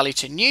Severn Valley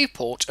to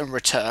Newport and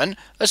return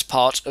as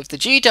part of the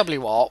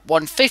GWR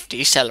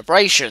 150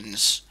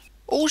 celebrations.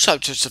 Also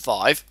to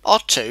survive are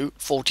 2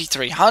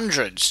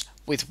 4300s,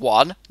 with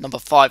one, number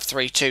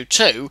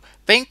 5322,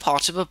 being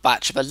part of a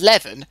batch of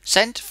 11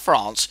 sent to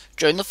France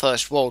during the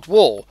First World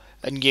War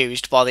and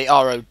used by the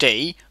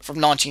ROD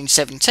from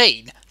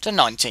 1917 to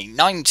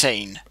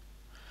 1919.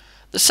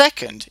 The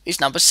second is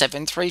number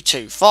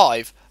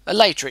 7325, a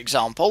later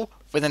example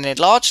with an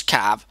enlarged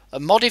cab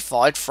and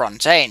modified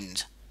front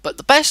end. But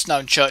the best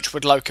known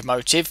Churchwood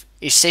locomotive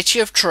is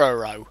City of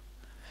Truro.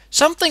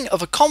 Something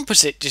of a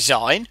composite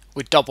design,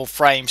 with double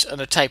frames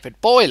and a tapered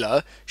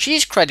boiler, she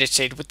is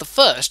credited with the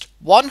first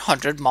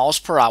 100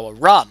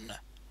 mph run.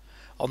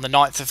 On the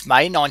 9th of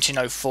May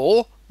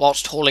 1904,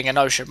 whilst hauling an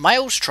ocean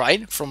mails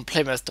train from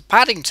Plymouth to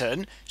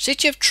Paddington,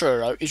 City of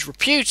Truro is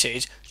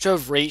reputed to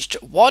have reached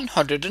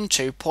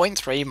 102.3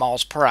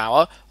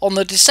 mph on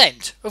the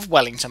descent of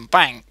Wellington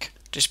Bank.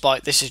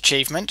 Despite this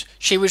achievement,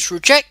 she was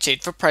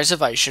rejected for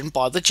preservation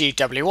by the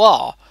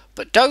GWR,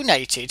 but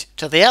donated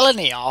to the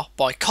LNER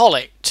by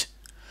Collett.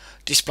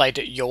 Displayed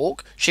at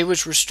York, she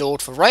was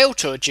restored for rail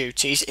tour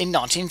duties in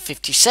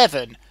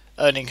 1957,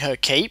 earning her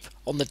keep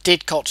on the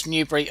Didcot,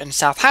 Newbury and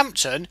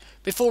Southampton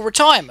before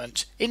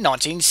retirement in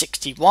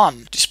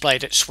 1961.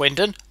 Displayed at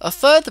Swindon, a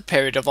further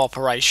period of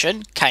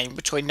operation came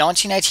between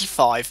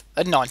 1985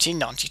 and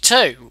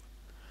 1992.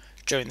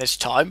 During this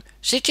time,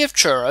 City of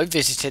Truro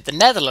visited the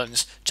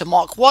Netherlands to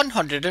mark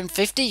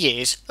 150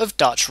 years of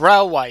Dutch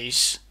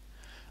railways.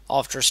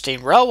 After a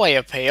steam railway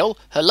appeal,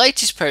 her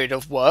latest period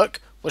of work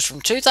was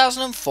from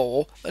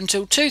 2004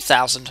 until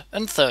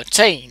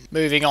 2013.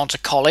 Moving on to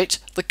Collett,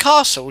 the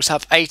castles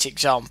have 8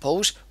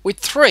 examples, with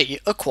 3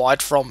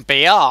 acquired from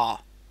BR.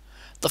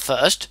 The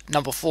first,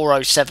 number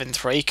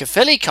 4073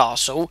 Caerphilly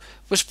Castle,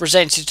 was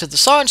presented to the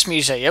Science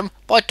Museum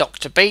by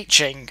Dr.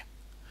 Beeching.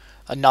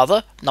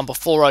 Another, number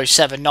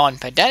 4079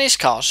 Pendennis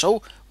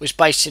Castle, was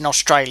based in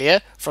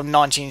Australia from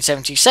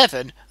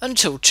 1977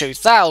 until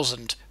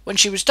 2000, when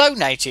she was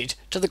donated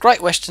to the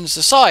Great Western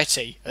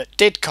Society at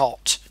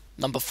Didcot.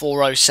 Number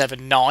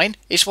 4079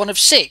 is one of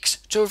 6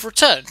 to have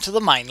returned to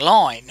the main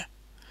line.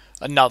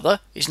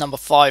 Another is number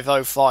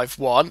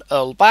 5051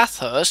 Earl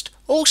Bathurst,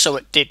 also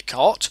at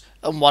Didcot,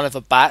 and one of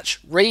a batch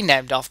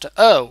renamed after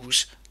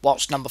Earls,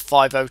 whilst number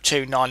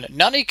 5029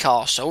 Nunney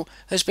Castle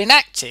has been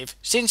active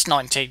since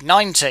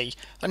 1990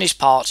 and is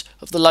part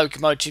of the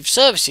Locomotive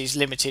Services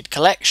Limited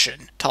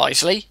collection.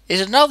 Tyseley is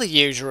another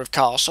user of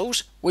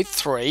castles, with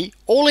 3,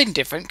 all in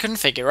different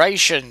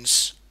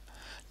configurations.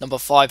 Number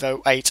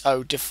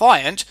 5080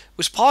 Defiant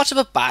was part of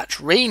a batch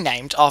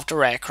renamed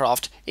after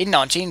aircraft in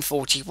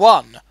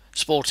 1941,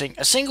 sporting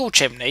a single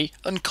chimney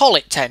and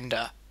collet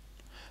tender.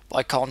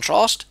 By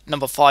contrast,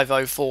 number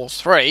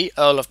 5043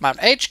 Earl of Mount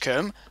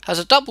Edgecombe has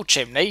a double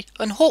chimney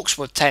and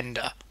Hawksworth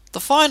tender.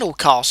 The final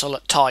castle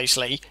at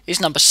Tyseley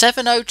is number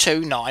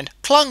 7029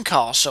 Clun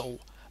Castle,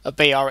 a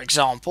BR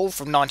example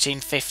from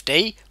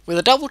 1950 with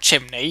a double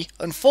chimney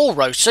and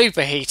 4-row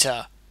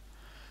superheater.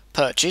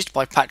 Purchased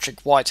by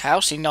Patrick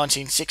Whitehouse in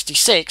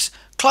 1966,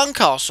 Clun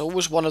Castle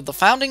was one of the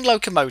founding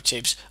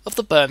locomotives of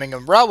the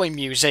Birmingham Railway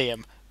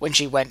Museum when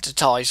she went to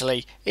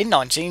Tyseley in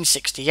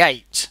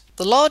 1968.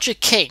 The larger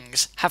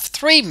kings have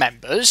 3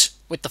 members,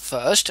 with the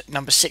first,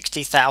 number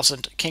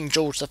 60,000 King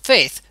George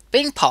V,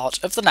 being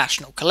part of the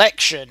National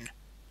Collection.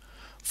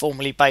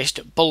 Formerly based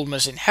at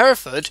Bulmers in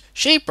Hereford,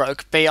 she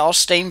broke BR's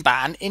steam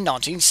ban in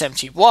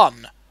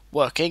 1971,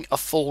 working a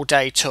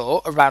 4-day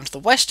tour around the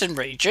western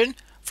region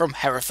from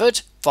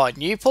Hereford via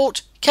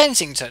Newport,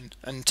 Kensington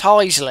and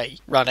Tyseley.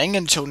 Running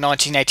until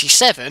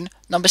 1987,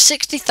 number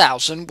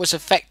 60,000 was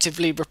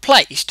effectively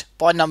replaced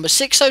by number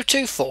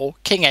 6024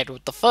 King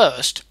Edward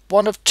I,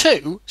 one of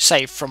 2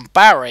 saved from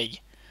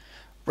Barry.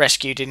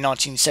 Rescued in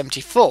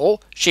 1974,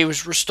 she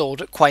was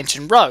restored at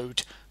Quainton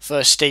Road,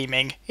 first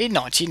steaming in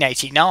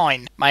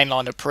 1989.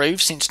 Mainline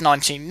approved since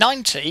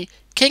 1990,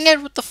 King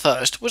Edward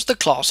I was the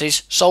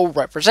class's sole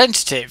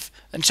representative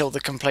until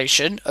the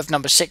completion of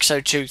number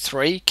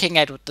 6023 King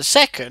Edward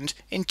II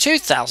in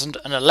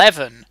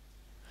 2011.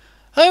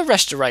 Her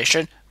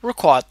restoration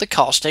required the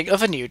casting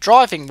of a new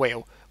driving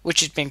wheel,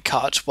 which had been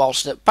cut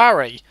whilst at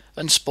Barry,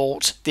 and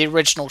sport the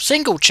original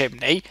single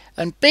chimney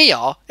and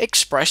BR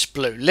Express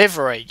Blue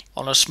livery.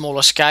 On a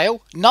smaller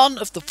scale, none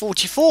of the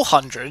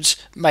 4400s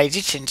made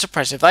it into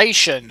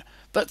preservation,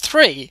 but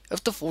 3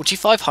 of the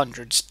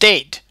 4500s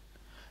did.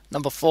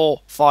 Number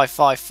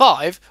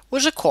 4555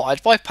 was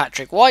acquired by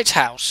Patrick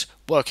Whitehouse,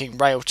 working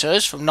rail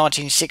tours from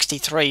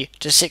 1963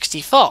 to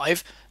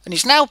 65, and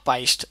is now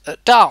based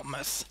at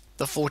Dartmouth.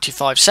 The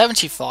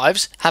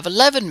 4575s have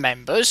 11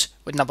 members,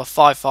 with number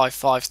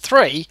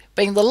 5553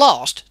 being the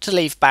last to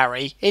leave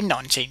Barry in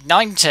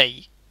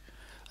 1990.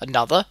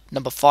 Another,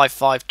 number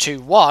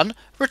 5521,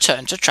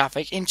 returned to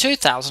traffic in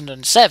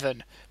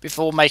 2007,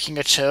 before making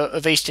a tour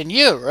of Eastern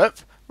Europe,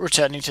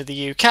 returning to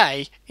the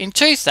UK in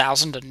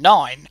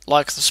 2009.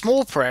 Like the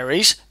small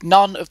prairies,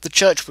 none of the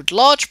Churchwood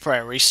large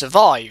prairies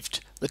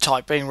survived, the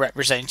type being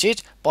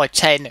represented by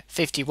 10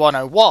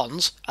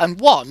 5101s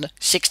and 1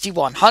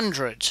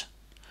 6100.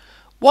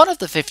 One of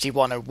the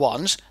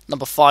 5101s,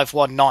 number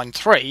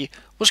 5193,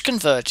 was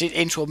converted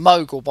into a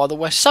mogul by the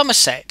West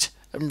Somerset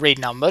and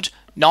renumbered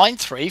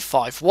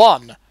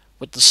 9351,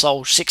 with the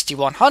sole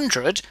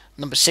 6100,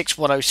 number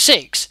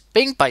 6106,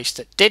 being based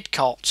at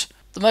Didcot.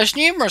 The most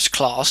numerous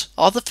class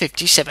are the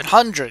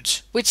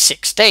 5700s, with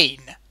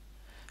 16.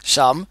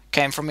 Some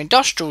came from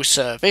industrial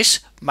service,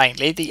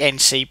 mainly the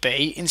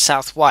NCB in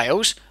South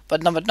Wales,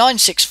 but number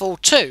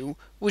 9642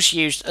 was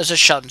used as a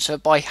shunter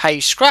by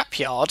Hayes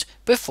Scrapyard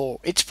before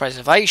its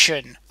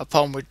preservation.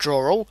 Upon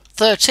withdrawal,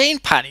 13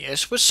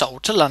 panniers were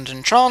sold to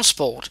London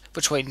Transport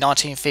between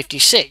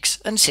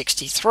 1956 and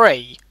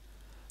 63.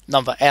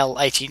 Number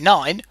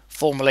L89,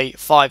 formerly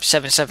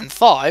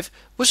 5775,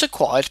 was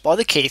acquired by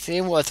the Keith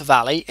and Worth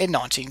Valley in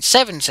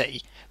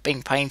 1970,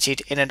 being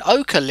painted in an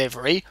ochre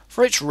livery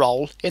for its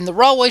role in the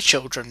Railway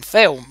Children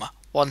film.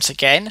 Once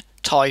again,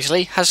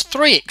 Tyseley has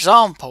 3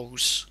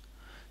 examples.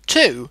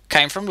 2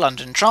 came from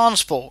London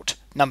Transport,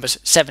 numbers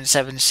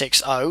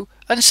 7760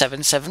 and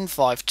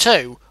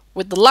 7752,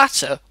 with the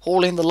latter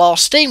hauling the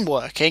last steam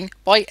working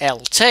by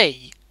LT.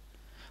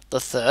 The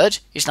third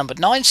is number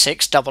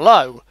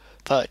 9600,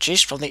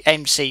 purchased from the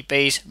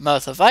MCB's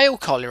Merthyr Vale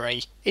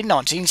colliery in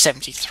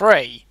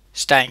 1973.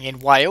 Staying in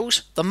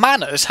Wales, the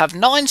manors have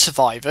 9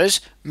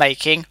 survivors,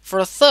 making for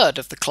a third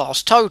of the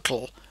class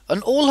total,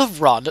 and all have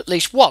run at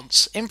least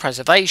once in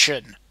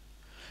preservation.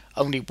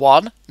 Only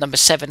one, number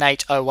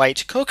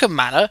 7808 Cookham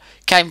Manor,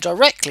 came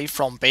directly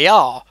from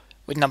BR,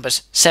 with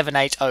numbers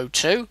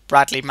 7802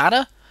 Bradley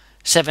Manor,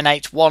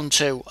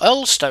 7812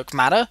 Earlstoke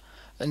Manor,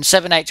 and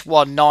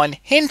 7819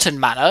 Hinton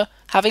Manor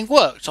having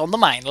worked on the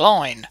main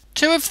line.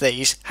 2 of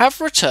these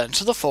have returned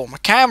to the former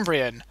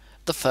Cambrian,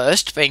 the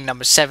first being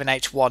number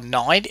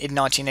 7819 in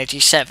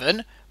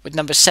 1987, with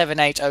number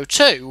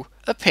 7802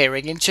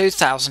 appearing in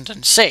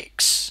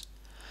 2006.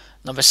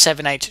 Number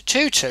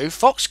 7822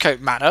 Foxcote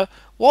Manor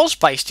was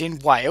based in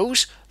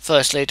Wales,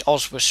 firstly at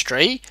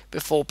Oswestry,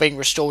 before being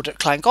restored at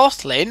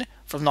Llangollen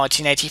from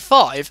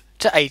 1985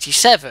 to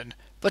 87,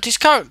 but is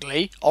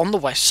currently on the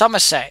West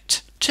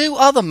Somerset. 2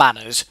 other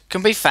manors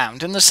can be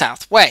found in the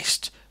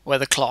southwest, where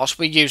the class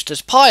were used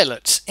as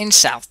pilots in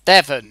South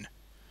Devon.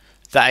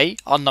 They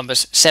are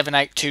numbers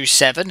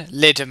 7827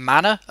 Lyddham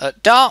Manor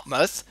at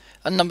Dartmouth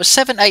and number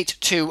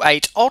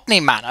 7828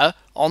 Odney Manor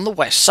on the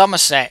West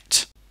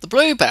Somerset. The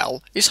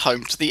Bluebell is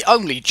home to the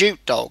only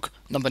Duke dog,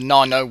 number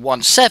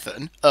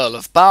 9017 Earl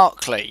of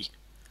Berkeley.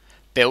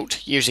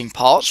 Built using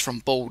parts from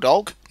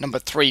Bulldog, number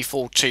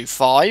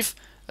 3425,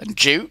 and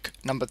Duke,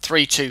 number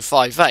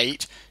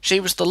 3258, she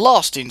was the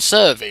last in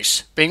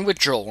service, being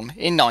withdrawn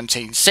in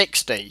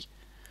 1960.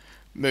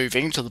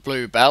 Moving to the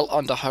Bluebell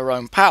under her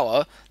own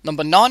power,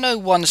 number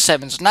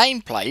 9017's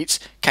nameplate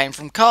came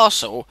from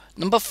Castle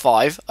number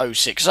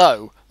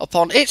 5060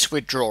 upon its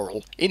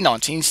withdrawal in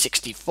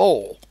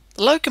 1964.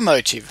 The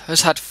locomotive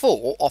has had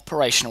 4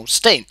 operational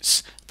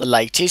stints, the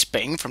latest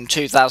being from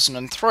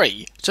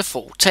 2003 to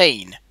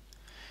 14.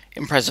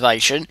 In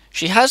preservation,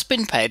 she has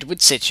been paired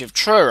with City of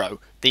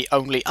Truro, the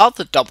only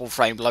other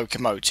double-frame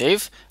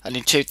locomotive, and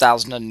in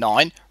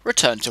 2009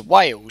 returned to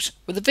Wales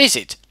with a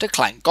visit to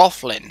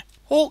Llangollen.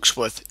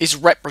 Hawksworth is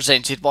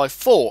represented by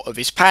 4 of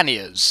his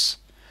panniers.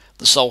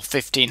 The Sol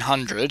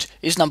 1500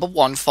 is number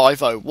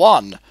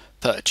 1501,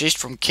 purchased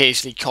from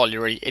Kearsley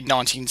Colliery in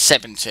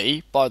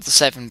 1970 by the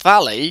Severn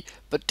Valley,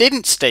 but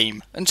didn't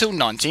steam until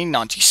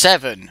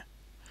 1997.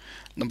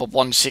 Number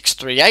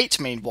 1638,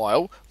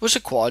 meanwhile, was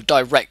acquired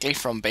directly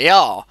from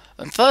BR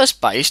and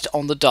first based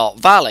on the Dart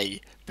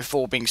Valley,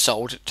 before being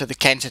sold to the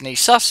Kent and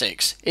East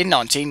Sussex in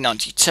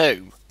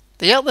 1992.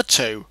 The other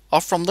 2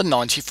 are from the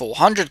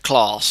 9400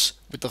 class,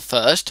 with the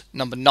first,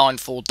 number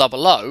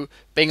 9400,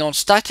 being on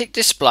static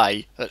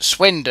display at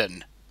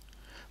Swindon.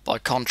 By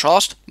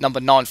contrast, number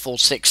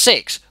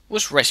 9466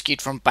 was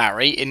rescued from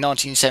Barry in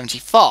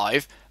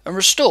 1975 and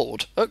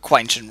restored at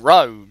Quainton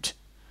Road.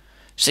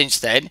 Since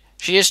then,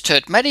 she has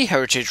toured many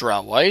heritage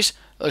railways,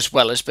 as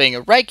well as being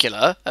a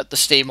regular at the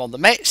Steam on the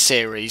Met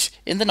series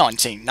in the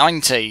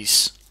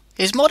 1990s.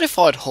 His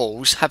modified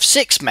halls have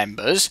 6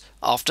 members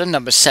after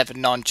number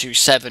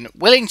 7927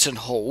 Willington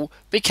Hall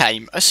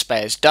became a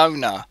spares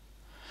donor.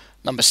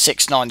 Number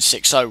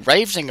 6960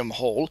 Ravesingham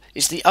Hall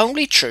is the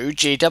only true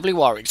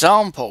GWR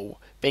example,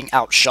 being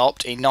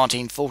outshopped in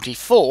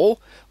 1944,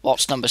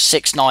 whilst number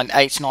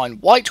 6989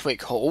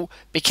 Whitewick Hall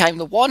became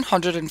the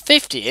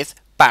 150th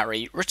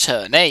Barry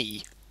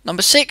returnee.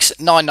 Number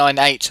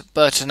 6998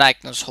 Burton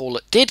Agnes Hall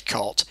at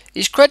Didcot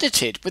is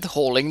credited with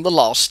hauling the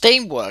last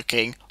steam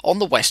working on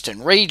the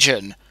Western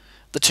region,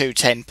 the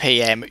 2:10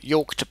 p.m.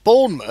 York to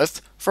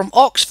Bournemouth from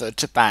Oxford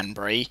to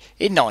Banbury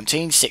in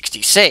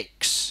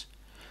 1966.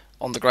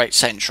 On the Great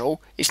Central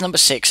is number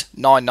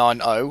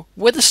 6990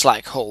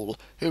 Witherslack Hall,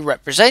 who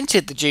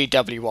represented the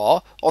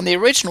GWR on the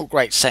original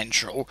Great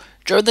Central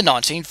during the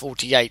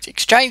 1948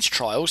 exchange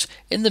trials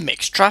in the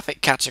mixed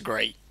traffic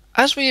category.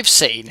 As we have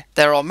seen,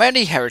 there are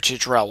many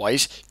heritage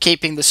railways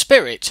keeping the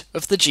spirit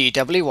of the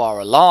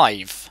GWR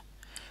alive.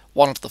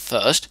 One of the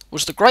first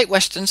was the Great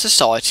Western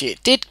Society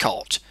at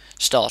Didcot,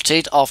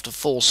 started after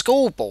 4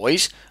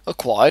 schoolboys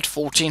acquired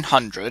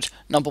 1400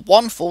 number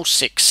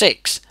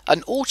 1466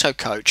 and auto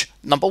coach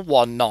number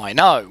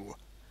 190.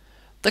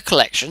 The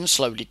collection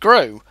slowly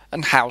grew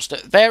and housed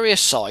at various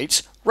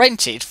sites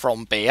rented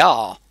from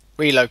BR.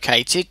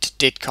 Relocated to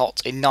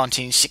Didcot in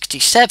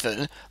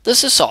 1967, the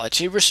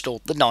Society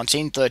restored the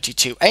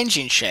 1932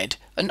 engine shed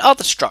and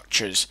other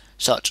structures,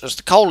 such as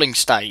the coaling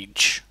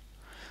stage.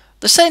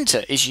 The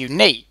centre is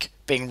unique,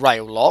 being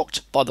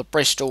rail-locked by the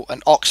Bristol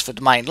and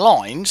Oxford main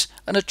lines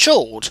and a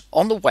chord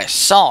on the west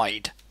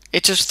side.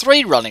 It has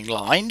 3 running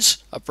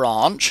lines, a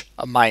branch,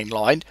 a main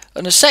line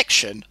and a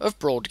section of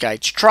broad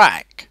gauge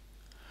track.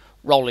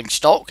 Rolling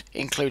stock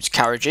includes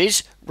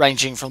carriages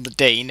ranging from the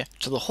Dean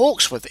to the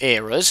Hawksworth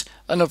eras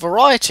and a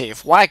variety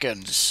of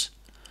wagons.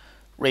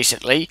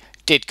 Recently,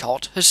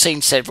 Didcot has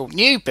seen several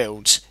new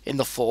builds in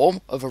the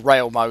form of a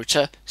rail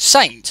motor,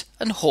 Saint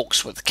and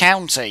Hawksworth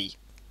County.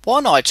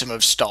 One item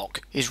of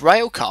stock is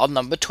railcar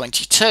number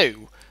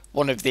 22,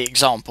 one of the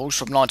examples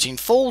from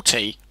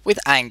 1940 with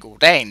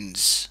angled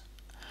ends.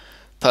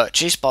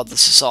 Purchased by the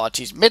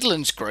Society's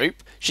Midlands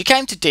Group, she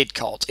came to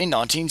Didcot in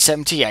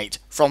 1978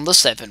 from the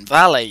Severn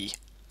Valley.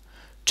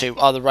 Two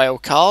other rail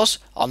cars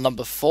are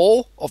number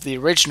 4 of the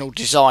original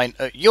design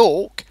at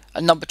York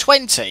and number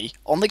 20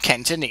 on the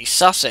Kent and East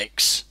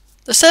Sussex.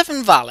 The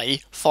Severn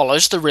Valley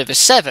follows the River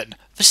Severn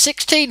for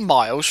 16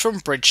 miles from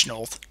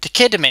Bridgnorth to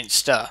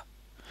Kidderminster.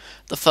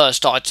 The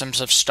first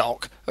items of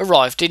stock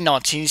arrived in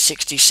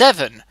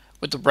 1967,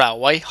 with the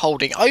railway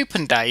holding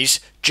open days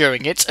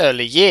during its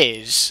early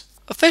years.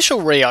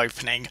 Official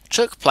reopening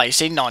took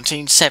place in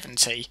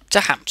 1970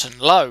 to Hampton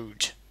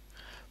Load.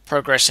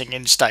 Progressing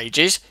in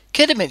stages,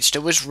 Kidderminster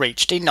was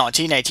reached in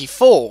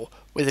 1984,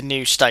 with a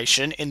new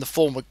station in the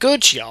former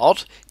goods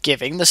yard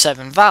giving the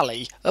Severn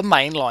Valley a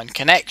mainline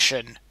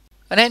connection.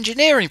 An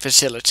engineering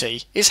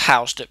facility is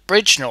housed at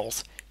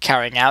Bridgnorth,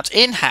 carrying out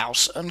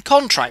in-house and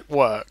contract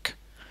work.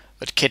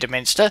 At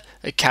Kidderminster,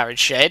 a carriage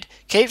shed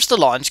keeps the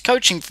line's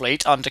coaching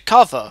fleet under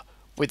cover,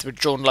 with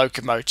withdrawn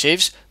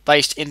locomotives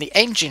based in the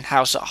engine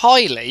house at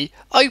Highley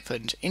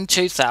opened in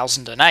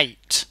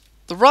 2008.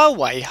 The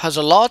railway has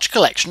a large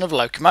collection of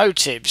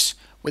locomotives,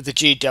 with the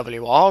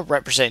GWR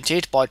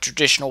represented by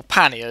traditional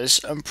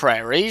panniers and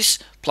prairies,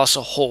 plus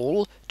a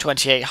Hall,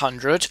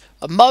 2800,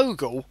 a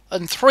Mogul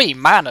and 3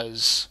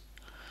 Manors.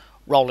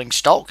 Rolling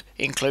stock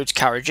includes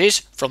carriages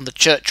from the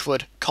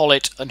Churchwood,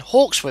 Collett and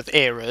Hawksworth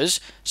eras,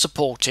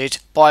 supported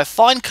by a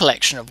fine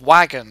collection of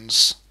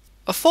wagons.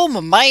 A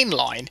former main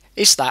line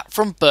is that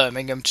from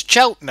Birmingham to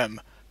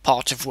Cheltenham,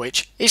 part of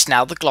which is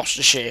now the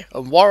Gloucestershire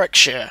and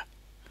Warwickshire.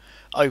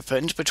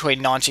 Opened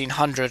between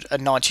 1900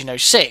 and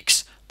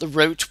 1906, the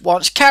route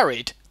once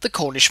carried the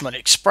Cornishman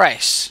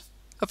Express.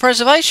 A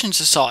preservation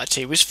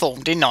society was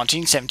formed in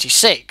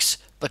 1976,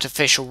 but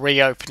official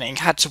reopening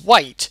had to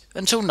wait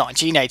until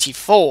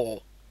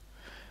 1984.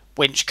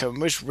 Winchcombe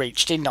was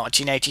reached in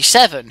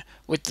 1987,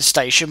 with the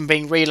station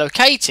being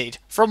relocated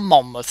from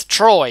Monmouth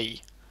Troy.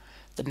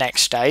 The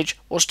next stage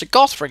was to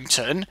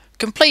Gothrington,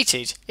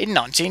 completed in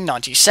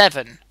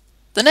 1997.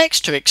 The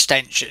next 2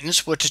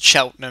 extensions were to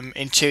Cheltenham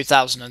in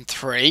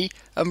 2003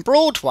 and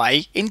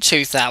Broadway in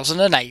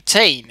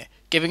 2018,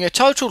 giving a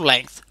total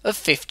length of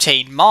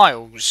 15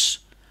 miles.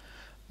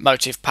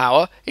 Motive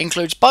power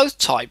includes both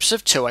types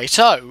of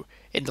 280,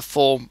 in the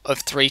form of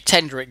 3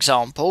 tender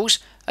examples,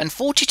 and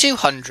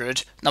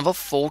 4200 number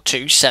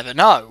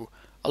 4270,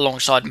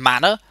 alongside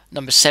Manor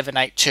number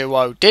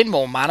 7820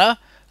 Dinmore Manor,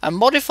 and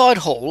modified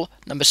Hall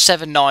number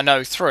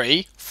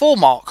 7903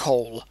 Foremark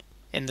Hall.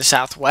 In the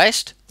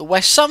southwest, the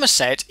West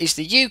Somerset is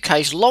the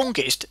UK's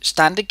longest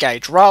standard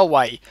gauge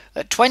railway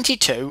at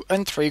 22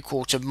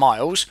 3/4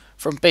 miles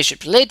from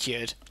Bishop's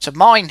Lydeard to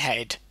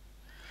Minehead.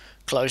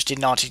 Closed in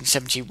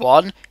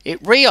 1971,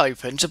 it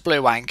reopened to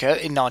Blue Anchor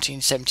in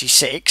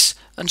 1976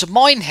 and to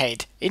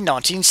Minehead in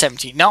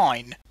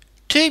 1979.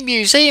 2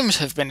 museums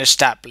have been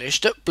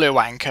established at Blue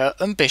Anchor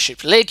and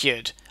Bishop's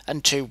Lydeard,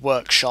 and 2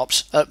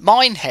 workshops at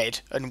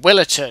Minehead and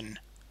Willerton.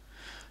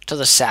 To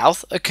the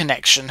south, a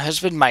connection has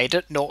been made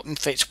at Norton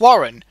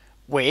Fitzwarren,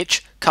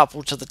 which,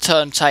 coupled to the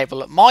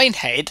turntable at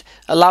Minehead,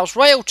 allows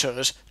rail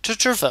tours to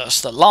traverse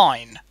the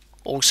line.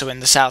 Also in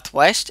the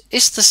southwest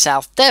is the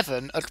South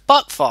Devon at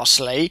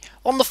Buckfastleigh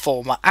on the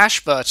former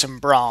Ashburton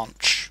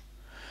branch.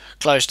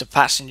 Closed to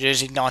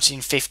passengers in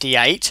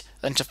 1958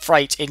 and to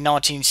freight in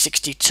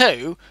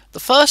 1962, the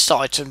first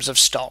items of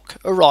stock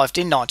arrived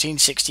in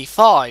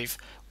 1965,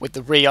 with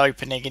the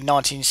reopening in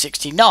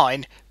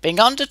 1969 being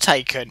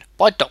undertaken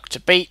by Dr.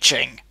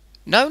 Beeching.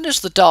 Known as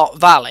the Dart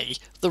Valley,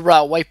 the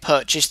railway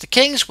purchased the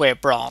Kingswear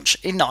branch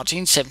in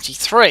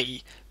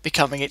 1973,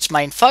 becoming its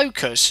main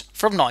focus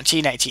from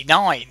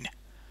 1989.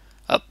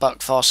 At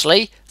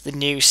Buckfastleigh, the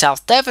new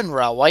South Devon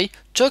Railway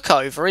took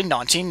over in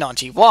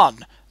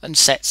 1991 and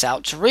sets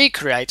out to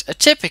recreate a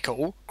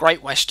typical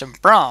Great Western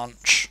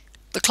branch.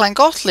 The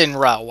Llangollen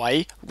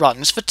Railway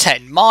runs for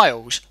 10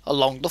 miles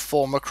along the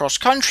former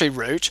cross-country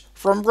route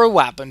from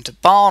Rwabon to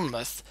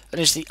Barnmouth and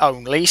is the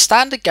only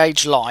standard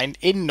gauge line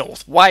in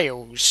North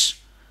Wales.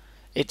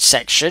 Its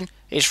section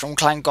is from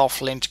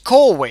Llangollen to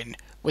Corwin,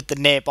 with the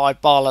nearby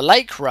Bala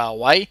Lake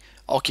Railway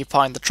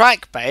occupying the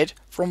track bed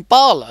from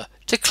Bala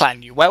to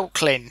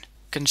Llanywelklin.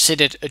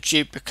 Considered a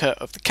duplicate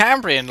of the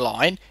Cambrian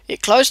line,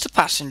 it closed to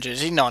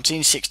passengers in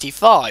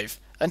 1965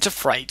 and to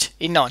freight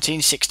in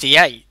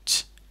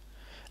 1968.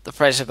 The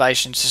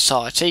Preservation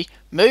Society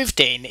moved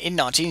in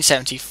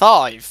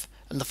 1975,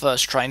 and the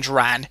first trains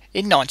ran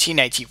in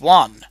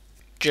 1981.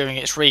 During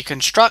its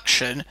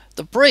reconstruction,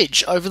 the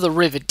bridge over the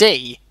River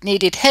Dee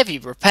needed heavy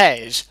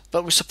repairs,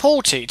 but was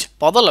supported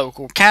by the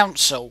local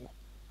council.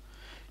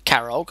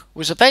 Carrog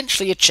was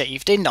eventually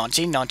achieved in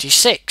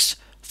 1996,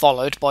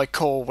 followed by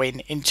Corwin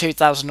in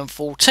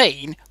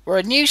 2014, where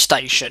a new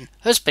station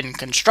has been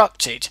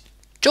constructed.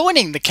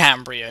 Joining the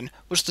Cambrian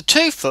was the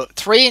 2-foot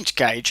 3-inch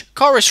gauge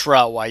Corris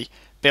Railway,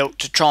 built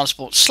to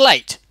transport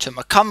slate to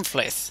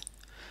Macunflith.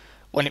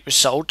 When it was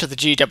sold to the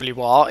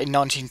GWR in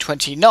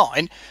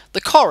 1929,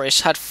 the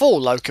Corris had 4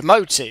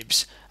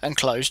 locomotives, and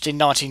closed in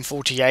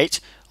 1948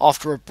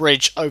 after a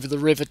bridge over the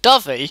River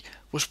Dovey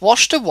was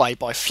washed away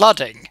by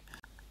flooding.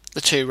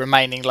 The two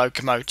remaining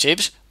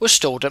locomotives were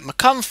stored at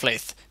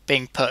Machynlleth,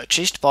 being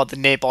purchased by the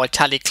nearby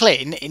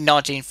Tallyclyn in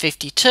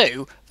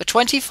 1952 for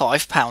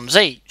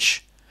 £25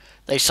 each.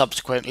 They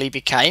subsequently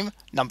became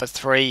number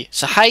 3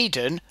 Sir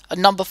Haydn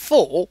and number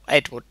 4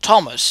 Edward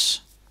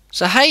Thomas.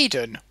 Sir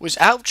Haydn was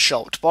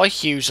outshot by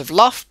Hughes of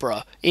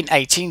Loughborough in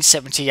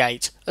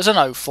 1878 as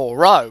an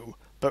 040,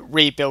 but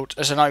rebuilt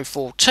as an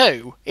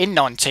 042 in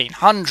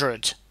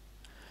 1900.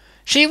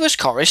 She was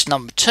Corris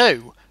number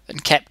 2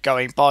 and kept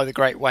going by the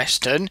Great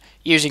Western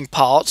using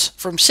parts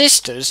from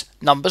sisters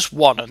numbers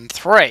 1 and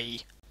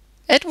 3.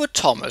 Edward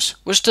Thomas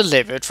was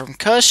delivered from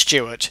Kerr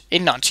Stewart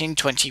in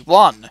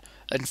 1921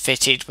 and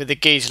fitted with a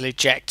diesel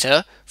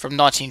ejector from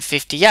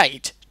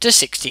 1958 to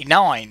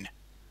 69.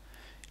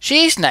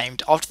 She is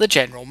named after the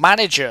general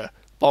manager,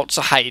 whilst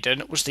Sir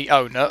Haydn was the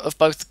owner of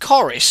both the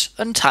Corris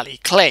and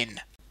Tallyclyn.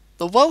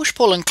 The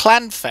Welshpool and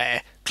Clan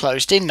Fair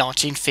closed in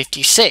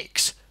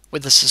 1956,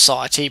 with the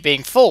society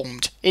being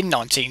formed in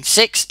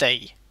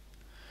 1960.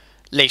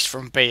 Leased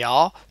from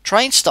BR,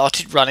 trains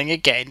started running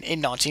again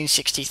in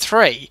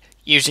 1963,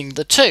 using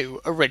the two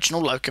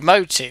original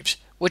locomotives,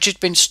 which had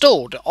been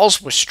stored at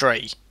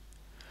Oswestry.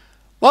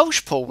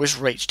 Welshpool was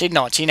reached in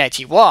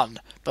 1981,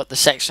 but the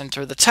section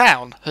through the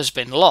town has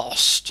been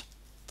lost.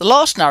 The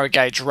last narrow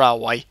gauge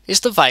railway is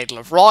the Vale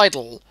of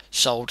Rydal,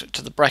 sold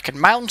to the Brecon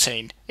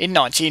Mountain in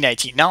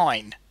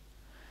 1989.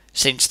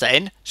 Since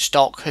then,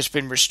 stock has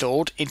been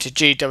restored into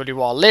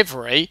GWR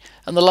livery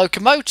and the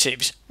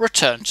locomotives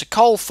returned to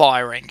coal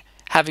firing,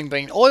 having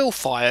been oil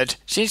fired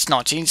since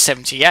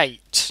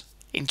 1978.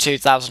 In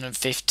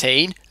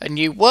 2015, a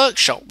new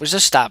workshop was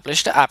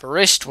established at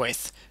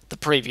Aberystwyth, the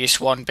previous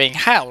one being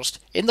housed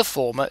in the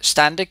former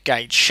standard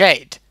gauge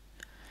shed.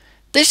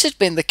 This had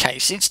been the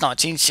case since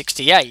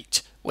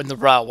 1968, when the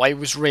railway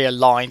was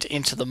realigned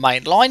into the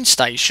main line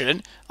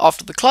station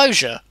after the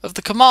closure of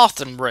the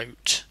Carmarthen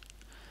route.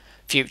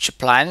 Future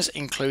plans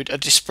include a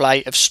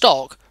display of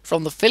stock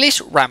from the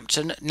Phyllis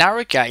Rampton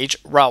Narrow Gauge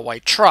Railway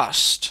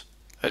Trust.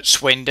 At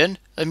Swindon,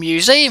 a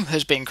museum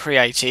has been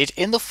created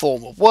in the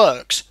former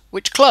works,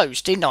 which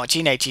closed in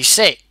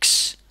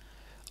 1986.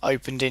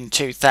 Opened in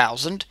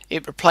 2000,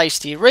 it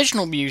replaced the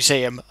original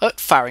museum at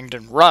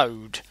Farringdon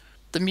Road.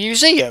 The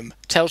museum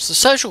tells the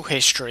social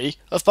history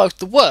of both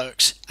the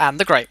works and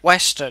the Great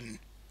Western.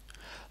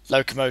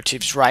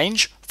 Locomotives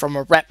range from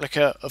a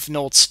replica of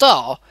North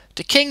Star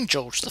to King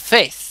George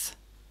V.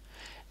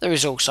 There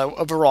is also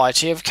a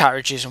variety of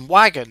carriages and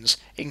wagons,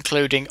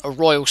 including a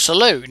royal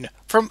saloon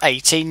from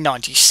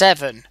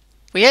 1897.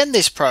 We end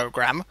this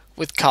programme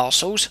with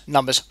castles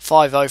numbers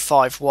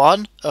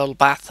 5051 Earl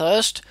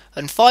Bathurst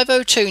and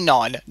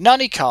 5029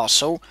 Nunney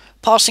Castle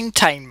passing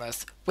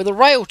Teignmouth with a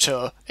rail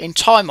tour in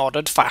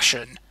time-honoured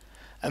fashion.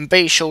 And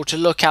be sure to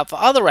look out for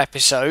other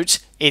episodes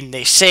in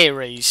this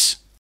series.